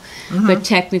signal, but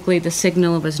technically the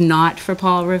signal was not for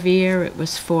Paul Revere. It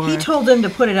was for. He told them to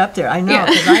put it up there. I know,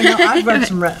 because I've read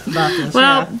some about this.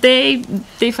 Well, yeah.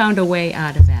 they found a way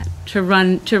out of that to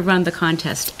run the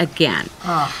contest again.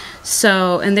 Oh.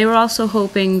 So, and they were also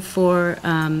hoping for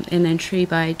an entry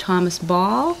by Thomas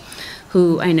Ball,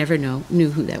 who I never knew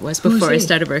who that was before I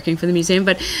started working for the museum.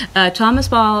 But Thomas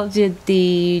Ball did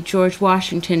the George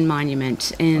Washington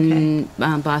Monument in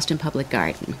Boston Public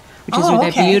Garden, which is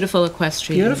that beautiful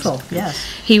equestrian. Beautiful, yes.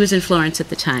 He was in Florence at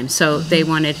the time, so they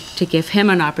wanted to give him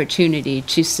an opportunity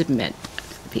to submit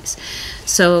the piece.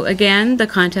 So again, the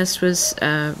contest was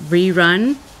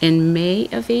rerun in May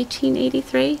of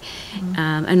 1883,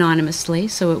 anonymously,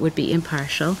 so it would be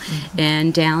impartial.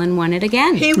 And Dallin won it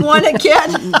again. He won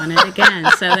again. Won it again.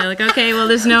 So they're like, okay, well,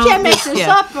 there's no Can't make this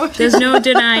up. there's no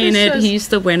denying it. He's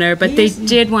the winner, but they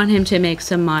did want him to make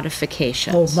some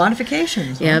modifications. Oh,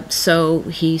 modifications. Yep. So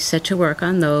he set to work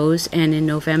on those, and in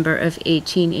November of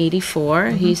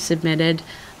 1884, he submitted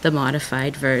the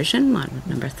modified version,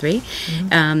 number 3,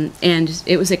 and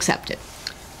it was accepted.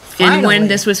 And when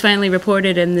this was finally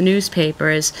reported in the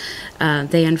newspapers,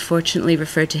 they unfortunately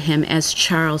referred to him as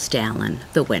Charles Dallin,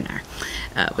 the winner,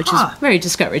 which is very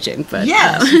discouraging. But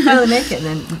yes, you finally make it.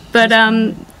 But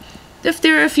if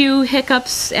there are a few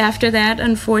hiccups after that,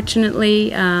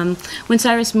 unfortunately, when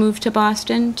Cyrus moved to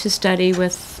Boston to study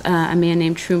with a man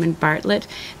named Truman Bartlett,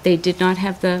 they did not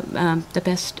have the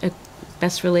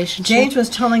best relationship. James was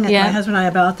telling my husband and I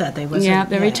about that. They was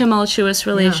very tumultuous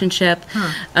relationship.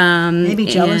 Maybe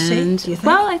jealousy, do you think?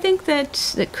 Well, I think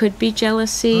that could be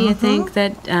jealousy. I think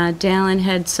that Dallin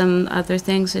had some other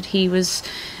things that he was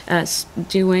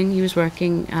doing. He was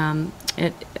working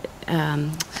at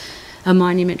a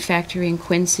monument factory in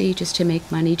Quincy just to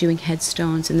make money, doing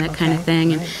headstones and that kind of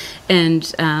thing.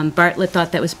 And Bartlett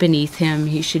thought that was beneath him.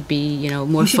 He should be,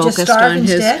 more focused on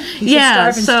his.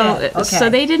 So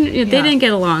they didn't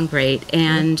get along great.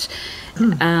 And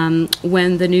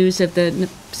when the news of the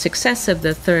success of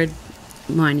the third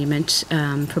monument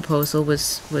proposal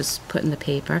was put in the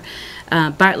paper,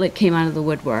 Bartlett came out of the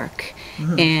woodwork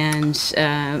and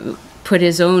put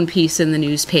his own piece in the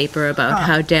newspaper about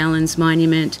how Dallin's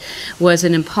monument was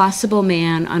an impossible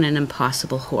man on an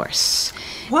impossible horse.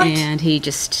 What? And he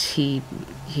badmouthed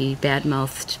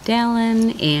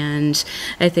Dallin, and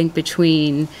I think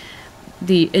between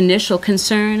the initial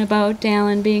concern about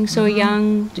Dallin being so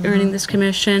young, earning this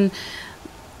commission,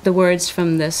 the words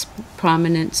from this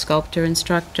prominent sculptor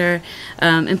instructor,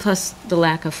 and plus the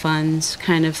lack of funds,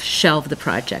 kind of shelved the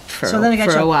project for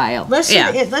a while. Let's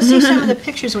see some of the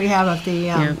pictures we have of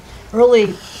the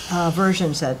early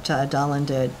versions that Dallin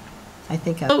did. I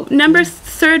think.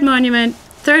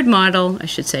 Third model, I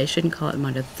should say. I shouldn't call it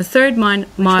model. The third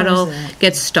model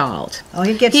gets stalled. Oh,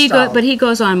 he gets stalled. But he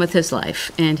goes on with his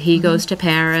life, and he goes to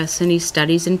Paris, and he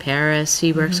studies in Paris.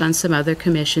 He works on some other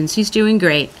commissions. He's doing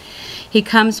great. He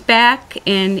comes back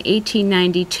in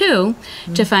 1892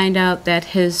 to find out that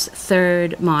his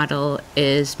third model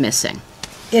is missing.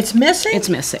 It's missing? It's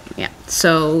missing, yeah.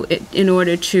 So in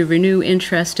order to renew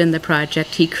interest in the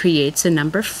project, he creates a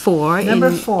number 4, Number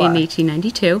in 4.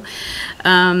 1892.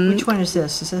 Which one is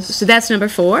this? Is this? So that's number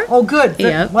 4. Oh, good.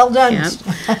 Yep. Well done. Yep.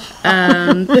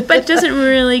 But doesn't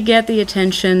really get the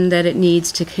attention that it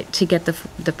needs to get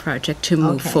the project to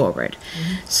move forward.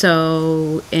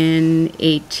 So in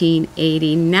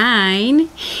 1889,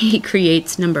 he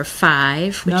creates number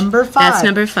 5. Number 5. That's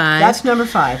number 5. That's number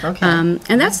 5. Okay. And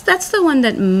that's the one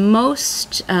that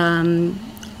most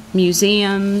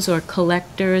museums or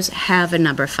collectors have a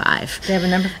number 5. They have a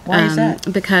number. Why is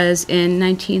that? Because in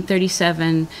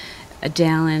 1937,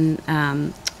 Dallin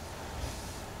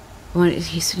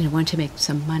wanted to make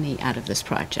some money out of this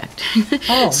project.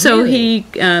 Oh, so really?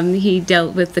 he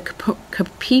dealt with the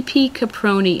P.P.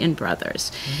 Caproni and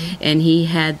Brothers, and he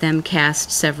had them cast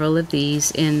several of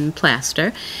these in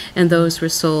plaster, and those were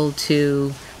sold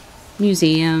to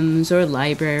museums or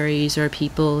libraries or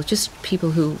people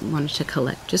who wanted to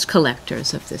collect, just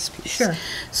collectors of this piece. Sure.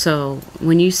 So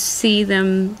when you see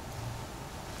them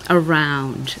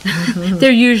around,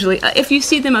 they're usually, if you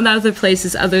see them in other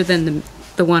places other than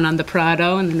the one on the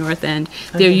Prado in the North End,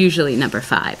 they're usually number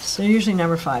 5s. They're usually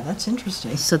number 5. That's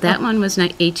interesting. So that one was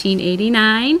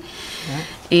 1889,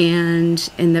 and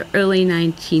in the early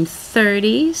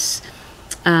 1930s,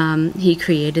 he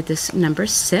created this number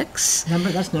 6.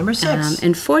 That's number 6.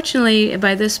 And fortunately,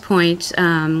 by this point,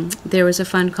 there was a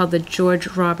fund called the George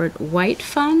Robert White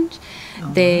Fund.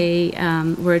 They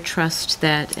were a trust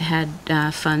that had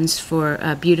funds for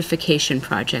beautification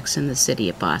projects in the city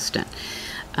of Boston.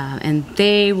 And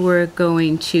they were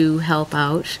going to help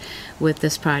out with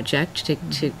this project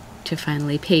to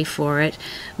finally pay for it,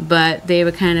 but they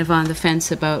were kind of on the fence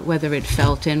about whether it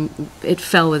fell within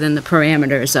the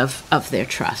parameters of their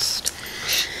trust.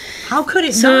 How could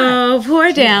it So not?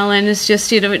 poor Dallin is just,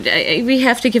 we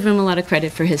have to give him a lot of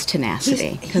credit for his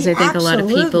tenacity, because I think a lot of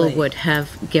people absolutely would have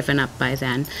given up by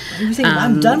then. You think,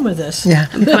 I'm done with this. Yeah.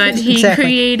 But he Exactly.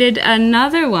 created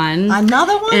another one.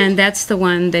 Another one? And that's the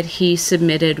one that he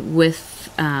submitted with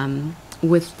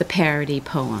the parody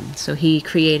poem. So he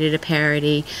created a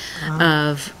parody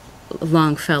of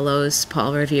Longfellow's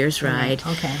Paul Revere's Ride,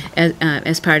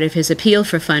 as part of his appeal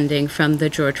for funding from the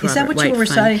George Robert White Fund. Is that what you were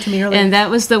reciting to me earlier? And that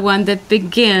was the one that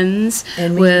begins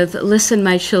with, "Listen,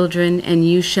 my children, and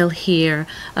you shall hear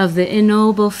of the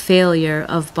ignoble failure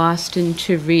of Boston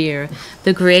to rear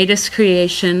the greatest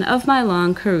creation of my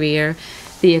long career,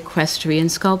 the equestrian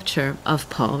sculpture of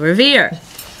Paul Revere."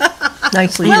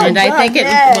 Nicely Well done. And I think done,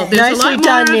 well, there's a Nicely lot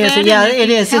done, more of Nancy. it, Yeah, and it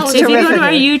is. It's if you go to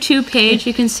our terrific. YouTube page,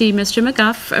 you can see Mr.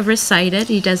 McGuff recite it.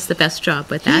 He does the best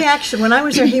job with that. He actually, when I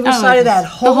was there, he recited that the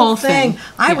whole, whole thing. thing.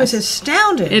 I was Yes.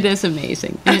 astounded. It is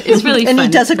amazing. And it's really And fun.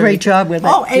 he does a It's great really- job with it.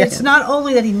 Oh, and Yeah. it's not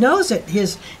only that he knows it,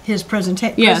 his Yes.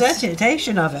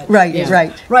 presentation of it. Right, is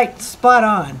right. Right, spot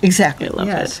on. Exactly. I love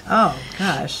Yes. it. Oh,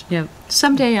 gosh. Yeah.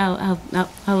 Someday I'll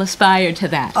aspire to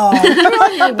that. Oh,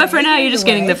 But for now, you're just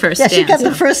getting the first Yeah, she got stanza.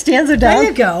 the first stanza There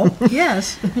you down. go.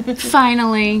 Yes.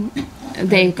 Finally,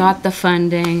 they got the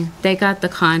funding. They got the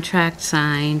contract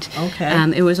signed.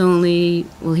 Okay. He was only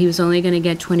going to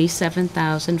get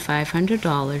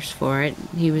 $27,500 for it.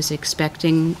 He was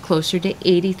expecting closer to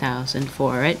 $80,000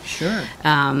 for it. Sure.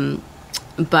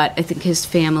 But I think his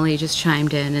family just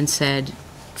chimed in and said,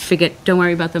 don't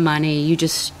worry about the money.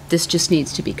 This just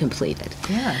needs to be completed.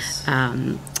 Yes.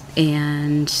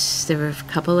 And there were a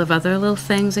couple of other little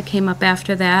things that came up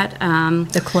after that.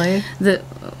 The clay. The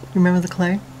Remember the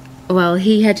clay? Well,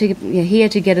 he had to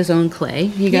get his own clay.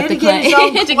 He got had the to get clay. his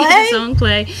own He had to clay? get his own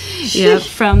clay. Yeah,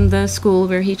 from the school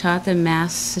where he taught, the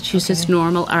Massachusetts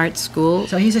Normal Art School.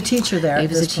 So he's a teacher there. He at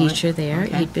was a this point. teacher there.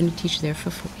 Okay. He'd been a teacher there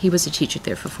he was a teacher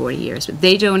there for 40 years. But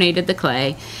they donated the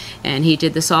clay, and he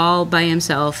did this all by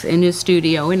himself in his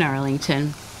studio in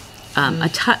Arlington. A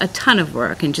ton of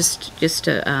work, and just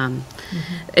a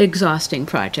exhausting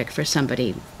project for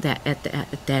somebody that at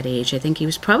that age. I think he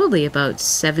was probably about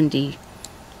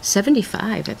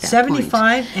 75 at that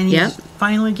 75, point. and he's Yep.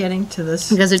 finally getting to this.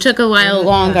 Because it took a while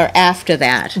longer after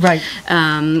that. Right.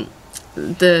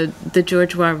 The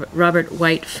George Robert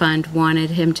White Fund wanted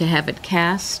him to have it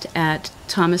cast at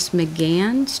Thomas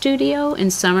McGann Studio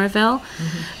in Somerville,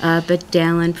 but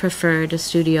Dallin preferred a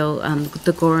studio,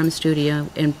 the Gorham Studio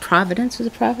in Providence. Was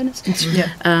it Providence?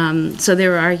 Yeah. So there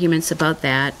were arguments about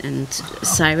that, and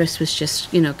Cyrus was just,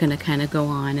 going to kind of go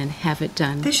on and have it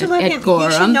done They should at, let at him.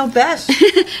 Gorham. He should know best.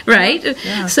 Right?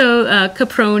 Yeah. So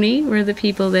Caproni were the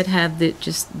people that had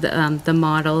the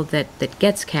model that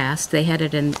gets cast. They had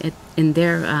it in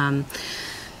their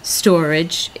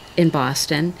storage in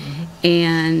Boston,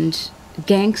 and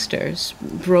gangsters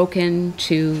broke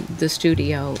into the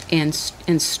studio and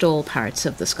stole parts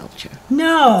of the sculpture.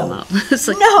 No. It's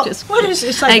like No. just- What is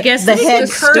it's like I guess the the head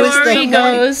story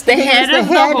goes the head of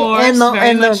the horse, and the- very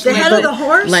and the- much the like head of the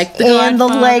horse? like the and the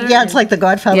leg, Godfather. yeah, it's like the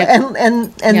Godfather, Yep.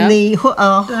 and Yep.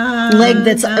 the leg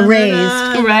that's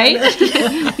raised. Right?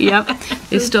 Yep.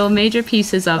 They stole major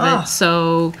pieces of Oh. it,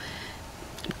 so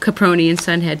Caproni and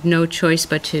Son had no choice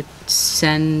but to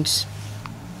send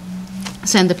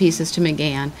the pieces to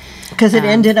McGann. Because it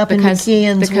ended up in because-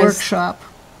 McGann's because workshop.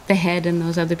 The head and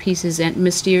those other pieces and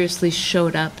mysteriously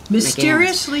showed up. at McGann's.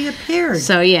 mysteriously appeared.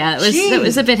 So yeah, it Gee.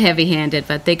 was a bit heavy-handed,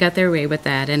 but they got their way with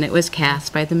that, and it was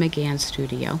cast by the McGann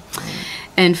Studio.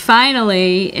 And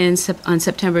finally, on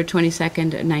September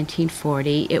 22nd,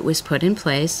 1940, it was put in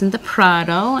place in the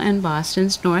Prado and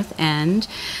Boston's North End.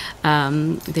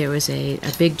 There was a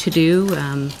big to-do.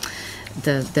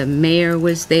 The mayor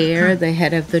was there. The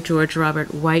head of the George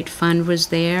Robert White Fund was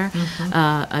there.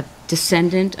 A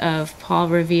descendant of Paul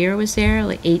Revere was there,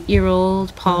 like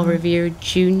 8-year-old Paul Revere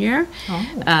Jr.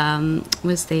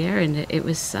 Was there, and it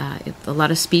was a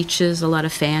lot of speeches, a lot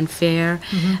of fanfare.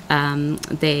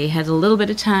 They had a little bit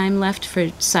of time left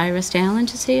for Cyrus Dallin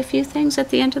to say a few things at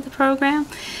the end of the program,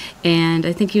 and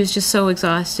I think he was just so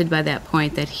exhausted by that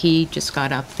point that he just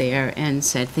got up there and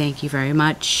said thank you very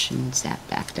much and sat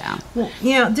back down. Well,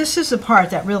 this is the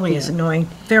part that really is annoying,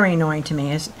 very annoying to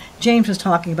me. Is James was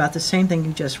talking about the same thing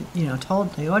you just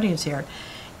told the audience here.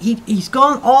 He's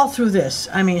gone all through this.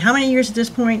 I mean, how many years at this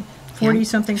point? 40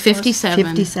 something. 57.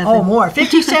 57. Oh, more.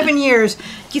 57 years. Do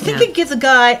you think you'd give the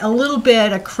guy a little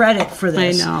bit of credit for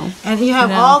this? I know. And you have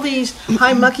I know. all these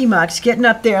high mucky mucks getting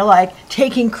up there, like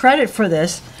taking credit for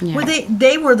this. Yeah. Where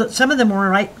they were, some of them were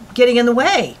like getting in the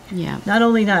way. Yeah. Not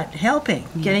only not helping,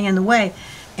 getting in the way,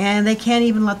 and they can't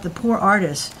even let the poor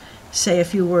artist say a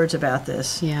few words about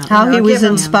this. Yeah. How You know, he was give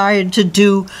him- inspired to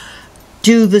do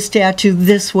the statue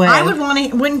this way. I would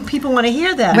wouldn't people want to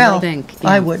hear that? Well, think,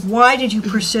 I yeah. would. Why did you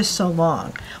persist so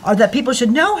long? Or that people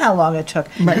should know how long it took.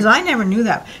 Because I never knew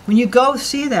that. When you go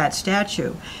see that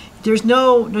statue, there's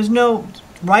no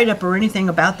write-up or anything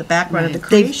about the background of the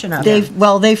creation of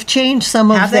it. They've changed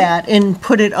some Have of they? that and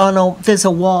put it on there's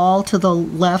a wall to the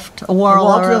left, a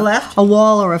wall to the left? a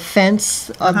wall or a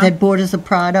fence that borders the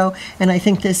Prado, and I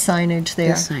think there's signage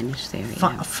there. The signage there.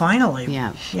 Yeah. Finally.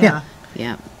 Yeah. Yeah.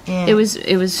 Yeah. Yeah. It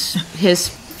was his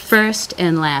first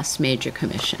and last major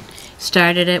commission.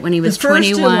 Started it when he was The first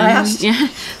and 21. last? Yeah.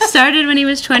 Started when he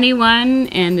was 21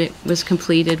 and it was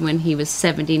completed when he was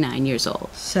 79 years old.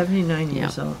 79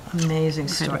 years Yeah. old. Amazing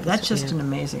story. Incredible That's just story. an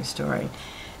amazing story.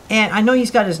 And I know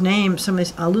he's got his name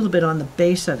a little bit on the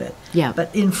base of it. Yeah. But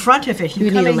in front of it, you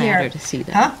You'd come need a in here. ladder to see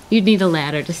that. Huh? You'd need a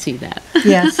ladder to see that.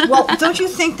 Yes. Well, don't you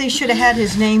think they should have had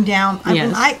his name down?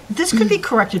 Yes. This could be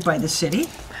corrected by the city.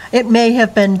 It may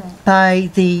have been by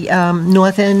the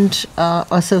North End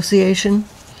Association,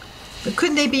 But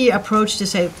couldn't they be approached to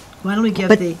say, why don't we give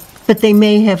but they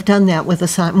may have done that with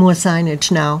more signage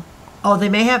now. Oh, they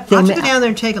may have. They I'll have may- to go down there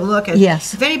and take a look.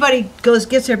 Yes. If anybody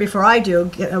gets there before I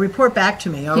do, report back to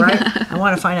me. All right. I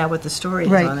want to find out what the story is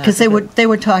Right, on that. because they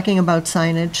were talking about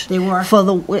signage. They were? For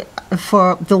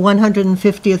the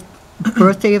 150th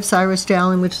birthday of Cyrus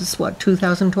Dallin, which is what,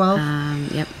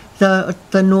 2012? Yep.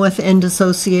 The North End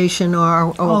Association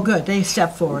Oh, good. They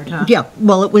stepped forward, huh? Yeah,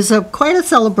 well, it was quite a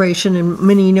celebration, and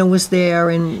Menino was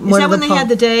there, and Is that when they had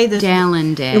the day?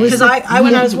 Dallin Day. It was Because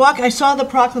when I was walking, I saw the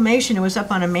proclamation. It was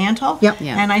up on a mantle. Yep.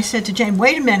 Yeah. And I said to Jane,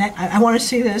 "Wait a minute, I want to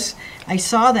see this." I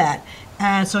saw that,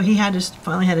 and so he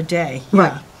finally had a day.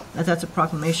 Right. Yeah, that's a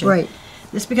proclamation. Right.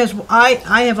 This because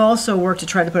I have also worked to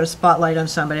try to put a spotlight on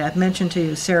somebody. I've mentioned to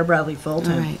you Sarah Bradley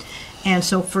Fulton. Right. And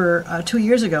so for 2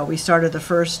 years ago, we started the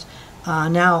first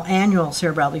now annual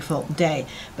Sarah Bradley Fulton Day.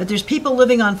 But there's people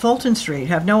living on Fulton Street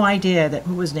who have no idea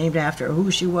who was named after her, who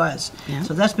she was. Yeah.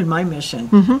 So that's been my mission.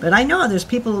 But I know there's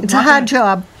people. It's a hard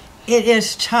job. It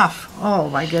is tough. Oh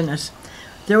my goodness.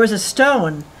 There was a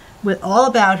stone with all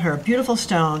about her, a beautiful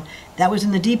stone that was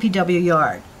in the DPW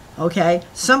yard. Okay,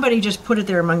 somebody just put it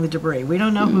there among the debris. We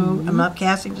don't know who. I'm not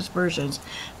casting aspersions.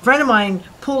 A friend of mine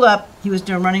pulled up. He was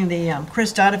running the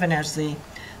Chris Donovan as the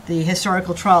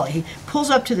historical trolley. He pulls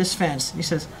up to this fence. He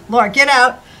says, "Laura, get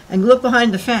out and look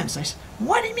behind the fence." I said,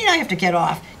 "What do you mean I have to get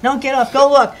off? No, get off. Go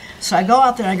look." So I go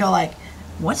out there and I go like,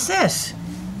 "What's this?"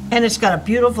 And it's got a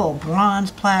beautiful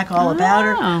bronze plaque all about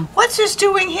her. Oh. What's this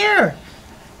doing here?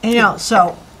 And,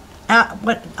 so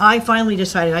but I finally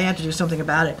decided I had to do something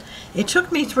about it. It took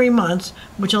me 3 months,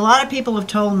 which a lot of people have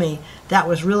told me that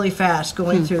was really fast,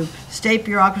 going through state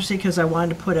bureaucracy because I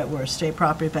wanted to put it where state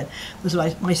property, but it was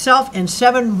myself and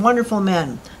 7 wonderful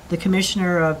men. The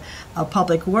Commissioner of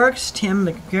Public Works, Tim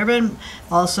McGibbon,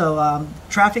 also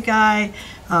traffic guy,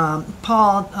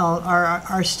 Paul,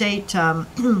 our state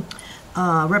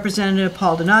representative,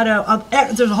 Paul Donato.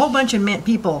 There's a whole bunch of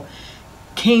people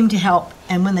came to help,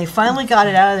 and when they finally got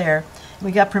it out of there,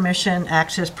 we got permission,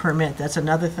 access permit. That's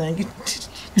another thing.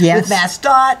 Yes. With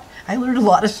MassDOT, I learned a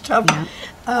lot of stuff.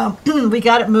 Yeah. We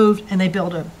got it moved, and they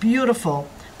built a beautiful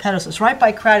pedestal. It's right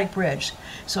by Craddock Bridge.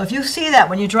 So if you see that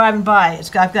when you're driving by,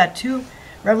 I've got 2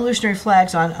 revolutionary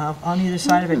flags on either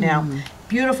side of it now.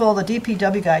 Beautiful. The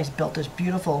DPW guys built this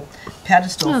beautiful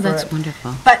pedestal. Oh, for that's it.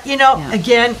 wonderful. But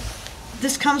again,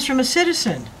 this comes from a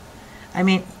citizen. I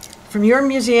mean, from your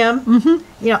museum,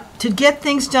 to get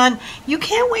things done, you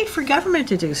can't wait for government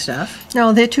to do stuff.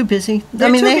 No, they're too busy.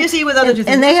 They're too busy with other things.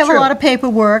 And they That's have true. a lot of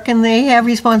paperwork, and they have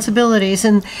responsibilities,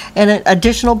 and an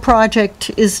additional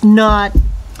project is not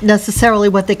necessarily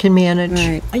what they can manage.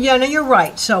 Right. Yeah, no, you're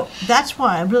right. So that's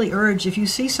why I really urge, if you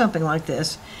see something like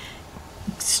this,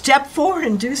 step forward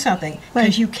and do something, because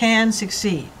Right. you can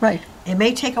succeed. Right. It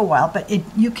may take a while, but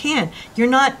you can. You're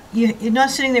not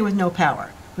sitting there with no power.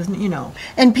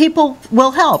 And people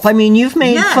will help. I mean, you've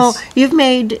made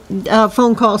Yes.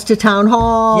 phone calls to town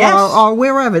hall Yes. or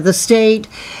wherever, the state,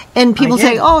 and people did.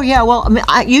 say, "Oh yeah, well, I mean,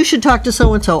 you should talk to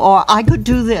so and so, or I could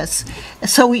do this."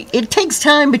 So it takes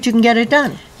time, but you can get it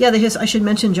done. Yeah, I should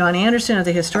mention John Anderson of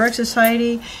the Historic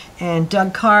Society and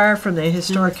Doug Carr from the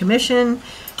Historic Commission,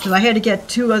 because I had to get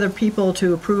 2 other people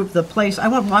to approve the place. I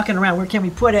went walking around, where can we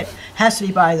put it? Has to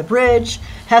be by the bridge,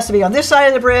 has to be on this side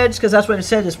of the bridge, because that's what it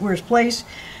said is where it's placed.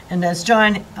 And as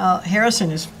John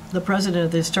Harrison is the president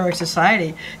of the Historic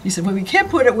Society, he said, well, we can't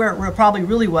put it where it probably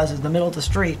really was, in the middle of the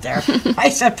street there. I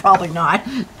said, probably not.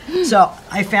 So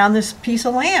I found this piece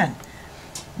of land,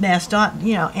 MassDOT,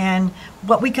 and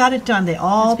what we got it done, they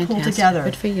all That's pulled fantastic. together.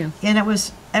 Good for you. And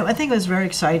I think it was very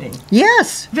exciting.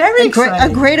 Yes, Very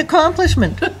exciting. A great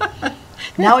accomplishment,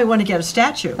 Now we want to get a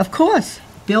statue of course.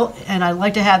 built, and I'd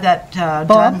like to have that Bob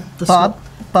done. Shaw.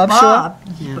 Bob,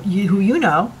 who you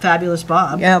know, fabulous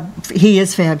Bob. Yeah, he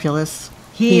is fabulous.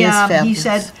 He is fabulous. he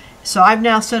said, so I've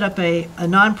now set up a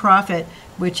nonprofit,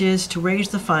 which is to raise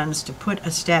the funds to put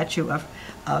a statue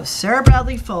of Sarah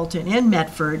Bradley Fulton in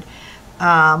Medford.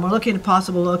 We're looking at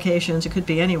possible locations. It could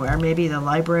be anywhere, maybe the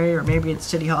library or maybe at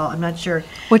City Hall. I'm not sure.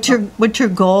 What's your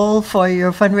goal for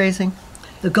your fundraising?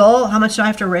 The goal, how much do I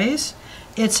have to raise?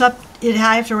 I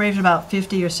have to raise about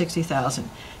 50 or 60,000.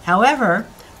 However,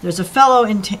 there's a fellow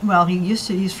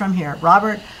he's from here,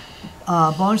 Robert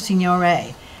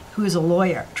Bonsignore, who is a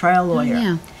lawyer, trial lawyer.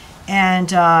 Yeah. And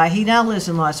he now lives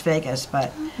in Las Vegas,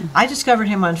 but I discovered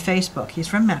him on Facebook. He's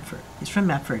from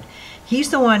Medford. He's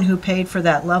the one who paid for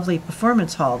that lovely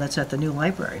performance hall that's at the new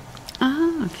library.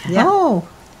 Oh, okay. Yeah. Oh,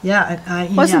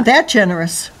 Yeah. wasn't that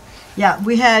generous? Yeah,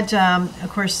 we had, of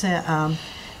course,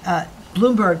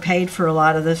 Bloomberg paid for a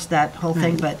lot of that whole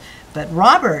thing, but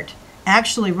Robert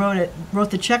actually wrote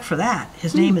the check for that.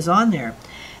 His name is on there.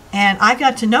 And I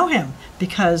got to know him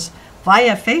because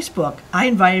via Facebook, I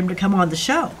invited him to come on the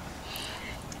show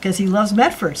because he loves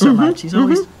Medford so much. He's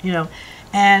always,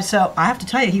 and so I have to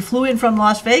tell you, he flew in from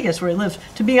Las Vegas, where he lives,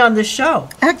 to be on this show.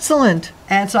 Excellent.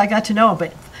 And so I got to know him.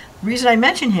 But the reason I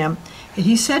mention him,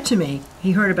 he said to me,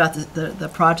 he heard about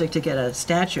the project to get a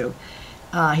statue.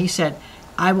 He said,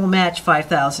 I will match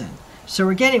 5,000. So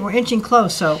we're inching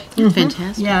close. So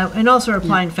Fantastic. yeah, and also we're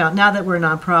applying now that we're a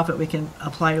nonprofit, we can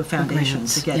apply to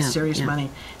foundations to get grants. serious Yeah. money.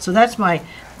 So that's my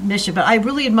mission. But I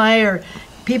really admire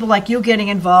people like you getting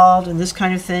involved in this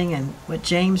kind of thing, and what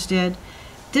James did.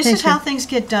 This Thank is how you. things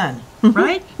get done,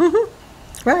 right?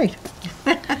 Right.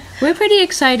 We're pretty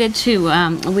excited too.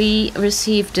 We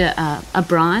received a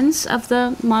bronze of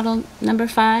the model number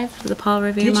 5, the Paul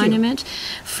Revere Did you? Monument,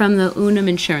 from the Unum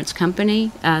Insurance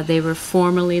Company. They were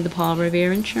formerly the Paul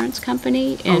Revere Insurance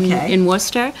Company Okay. in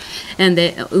Worcester, and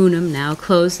Unum now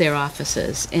closed their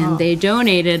offices. And they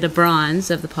donated a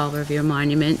bronze of the Paul Revere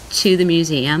Monument to the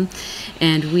museum,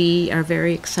 and we are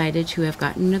very excited to have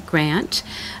gotten a grant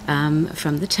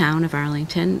from the town of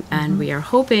Arlington, and we are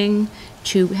hoping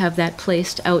to have that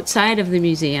placed outside of the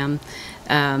museum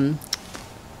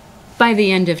by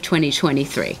the end of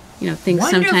 2023. Things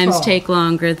sometimes Wonderful. take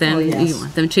longer than Oh, yes. you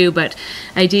want them to, but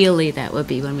ideally that would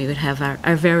be when we would have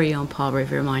our very own Paul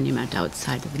Revere Monument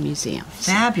outside of the museum.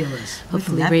 So Fabulous. Wouldn't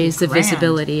hopefully that be raise the grand?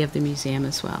 visibility of the museum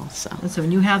as well. So And so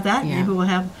when you have that, Yeah. maybe we'll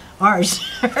have ours.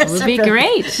 it would be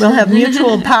great. We'll have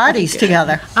mutual parties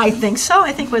together. I think so.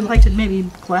 I think we'd like to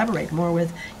maybe collaborate more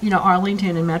with,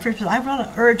 Arlington and Medford. But I want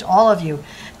to urge all of you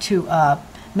to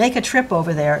make a trip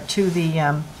over there to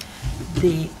the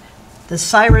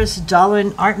Cyrus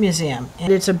Dallin Art Museum.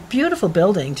 And it's a beautiful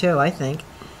building, too, I think,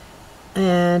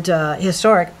 and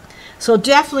historic. So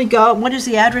definitely go. What is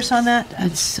the address on that?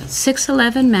 It's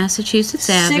 611 Massachusetts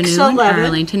Avenue 611. in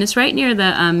Arlington. It's right near the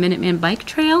Minuteman Bike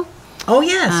Trail. Oh,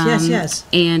 yes, yes.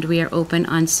 And we are open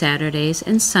on Saturdays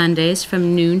and Sundays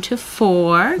from noon to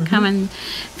 4. Come and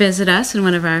visit us, and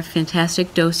one of our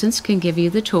fantastic docents can give you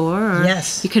the tour, or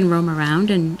Yes. you can roam around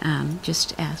and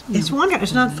just ask. It's wonderful.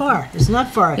 It's not far. It's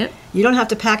not far. Yep. You don't have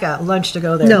to pack a lunch to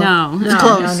go there. No, It's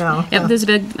close. No. Yep, there's a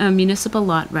big municipal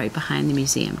lot right behind the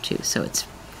museum, too, so it's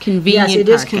convenient. Yes, it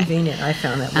is parking. convenient. I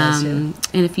found that was, yeah. And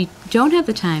if you don't have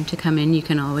the time to come in, you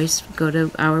can always go to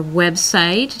our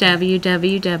website,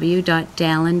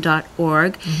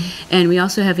 www.dallin.org. And we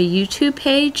also have a YouTube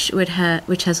page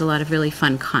which has a lot of really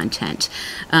fun content.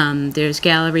 There's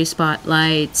gallery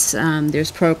spotlights, there's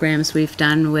programs we've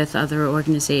done with other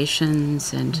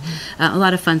organizations, and a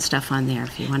lot of fun stuff on there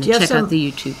if you want to check out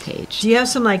the YouTube page. Do you have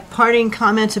some parting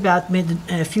comments about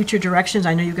future directions?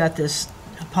 I know you got this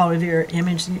Paul Revere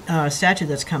image statue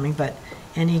that's coming, but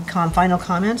any final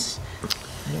comments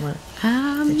that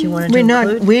you wanted to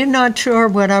include? We're not sure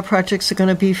what our projects are going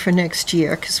to be for next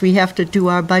year, because we have to do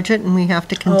our budget, and we have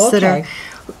to consider.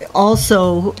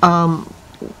 Also,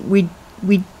 we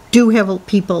do have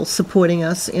people supporting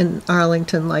us in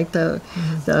Arlington, like the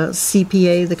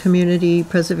CPA, the Community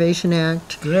Preservation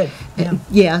Act. Good. Yeah.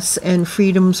 Yes, and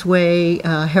Freedom's Way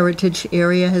Heritage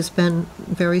Area has been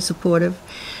very supportive.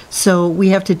 So we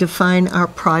have to define our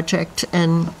project,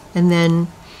 and then,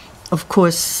 of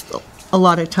course, a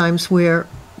lot of times we're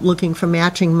looking for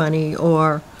matching money,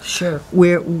 or Sure.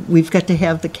 we've got to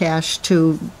have the cash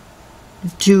to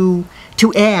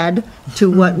add to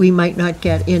what we might not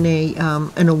get in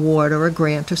an award or a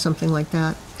grant or something like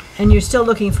that. And you're still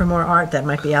looking for more art that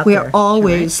might be out there. We're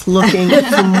always looking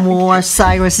for more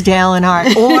Cyrus Dallin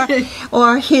art,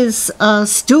 or his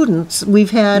students.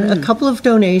 We've had a couple of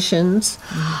donations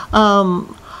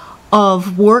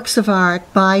of works of art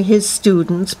by his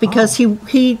students, because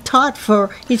he taught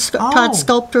taught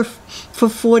sculpture for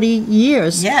 40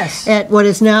 years Yes. at what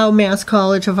is now Mass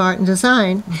College of Art and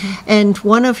Design. And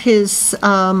one of his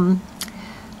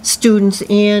students,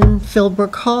 Ann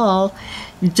Philbrook Hall,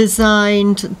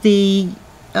 designed the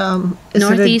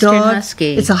Northeastern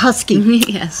husky. It's a husky.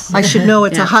 Yes. I should know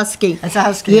it's Yeah. a husky. It's a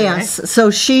husky, Yes.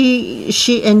 So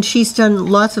she's done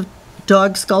lots of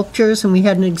dog sculptures, and we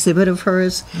had an exhibit of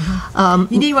hers.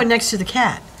 You need one next to the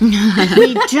cat.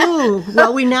 We do.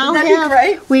 Well, we now Wouldn't that be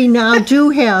great? we now do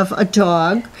have a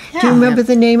dog. Do Yeah. you remember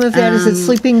the name of that? Is it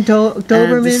Sleeping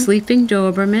Doberman? The Sleeping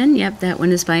Doberman. Yep, that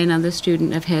one is by another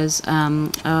student of his,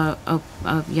 a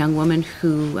young woman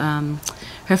who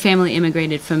her family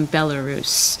immigrated from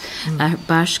Belarus,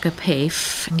 Bashka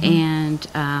Paif, and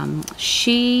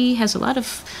she has a lot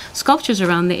of sculptures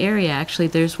around the area. Actually,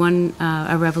 there's one,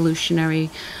 a Revolutionary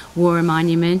War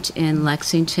monument in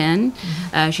Lexington.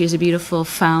 She has a beautiful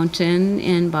fountain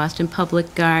in Boston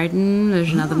Public Garden.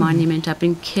 There's another monument up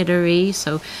in Kittery.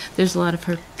 So there's a lot of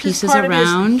her pieces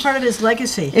around. Part of his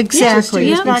legacy.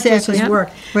 Exactly. It's not just his Exactly. work.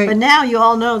 Right. But now you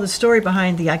all know the story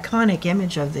behind the iconic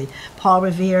image of the Paul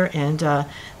Revere and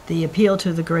the appeal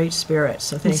to the Great Spirit.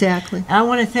 So Exactly. And I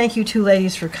want to thank you two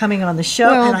ladies for coming on the show.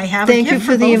 Well, and I have thank a you gift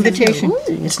for the both of you. invitation.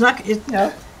 It's not,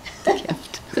 no.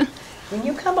 When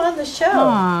you come on the show,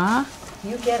 Aw,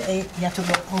 you get you have to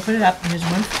open it up, and there's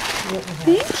one.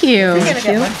 thank you. You're gonna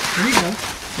get one.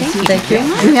 Here you go. Thank you.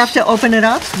 We have to open it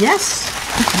up? Yes.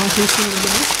 Want to see it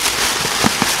again?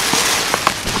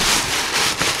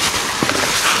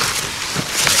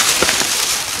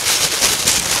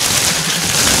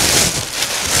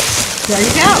 There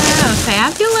you go. Oh,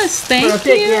 fabulous. Thank For a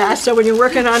big- you. Yeah, so when you're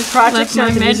working on projects Love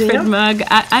at my the Medford museum, mug.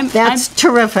 I'm That's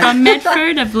terrific. from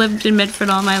Medford. I've lived in Medford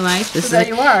all my life. This there is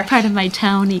you are. part of my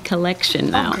towny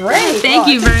collection now. great. Thank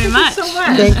you very much. so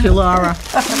much. Thank you, Laura.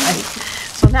 All right.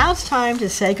 So now it's time to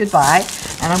say goodbye,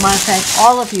 and I want to thank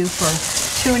all of you for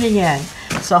tuning in.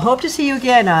 So I hope to see you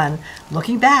again on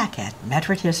Looking Back at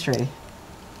Medford History.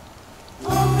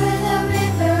 Over the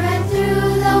river and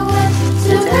through the woods,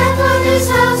 to grandmother's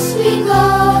house we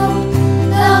go.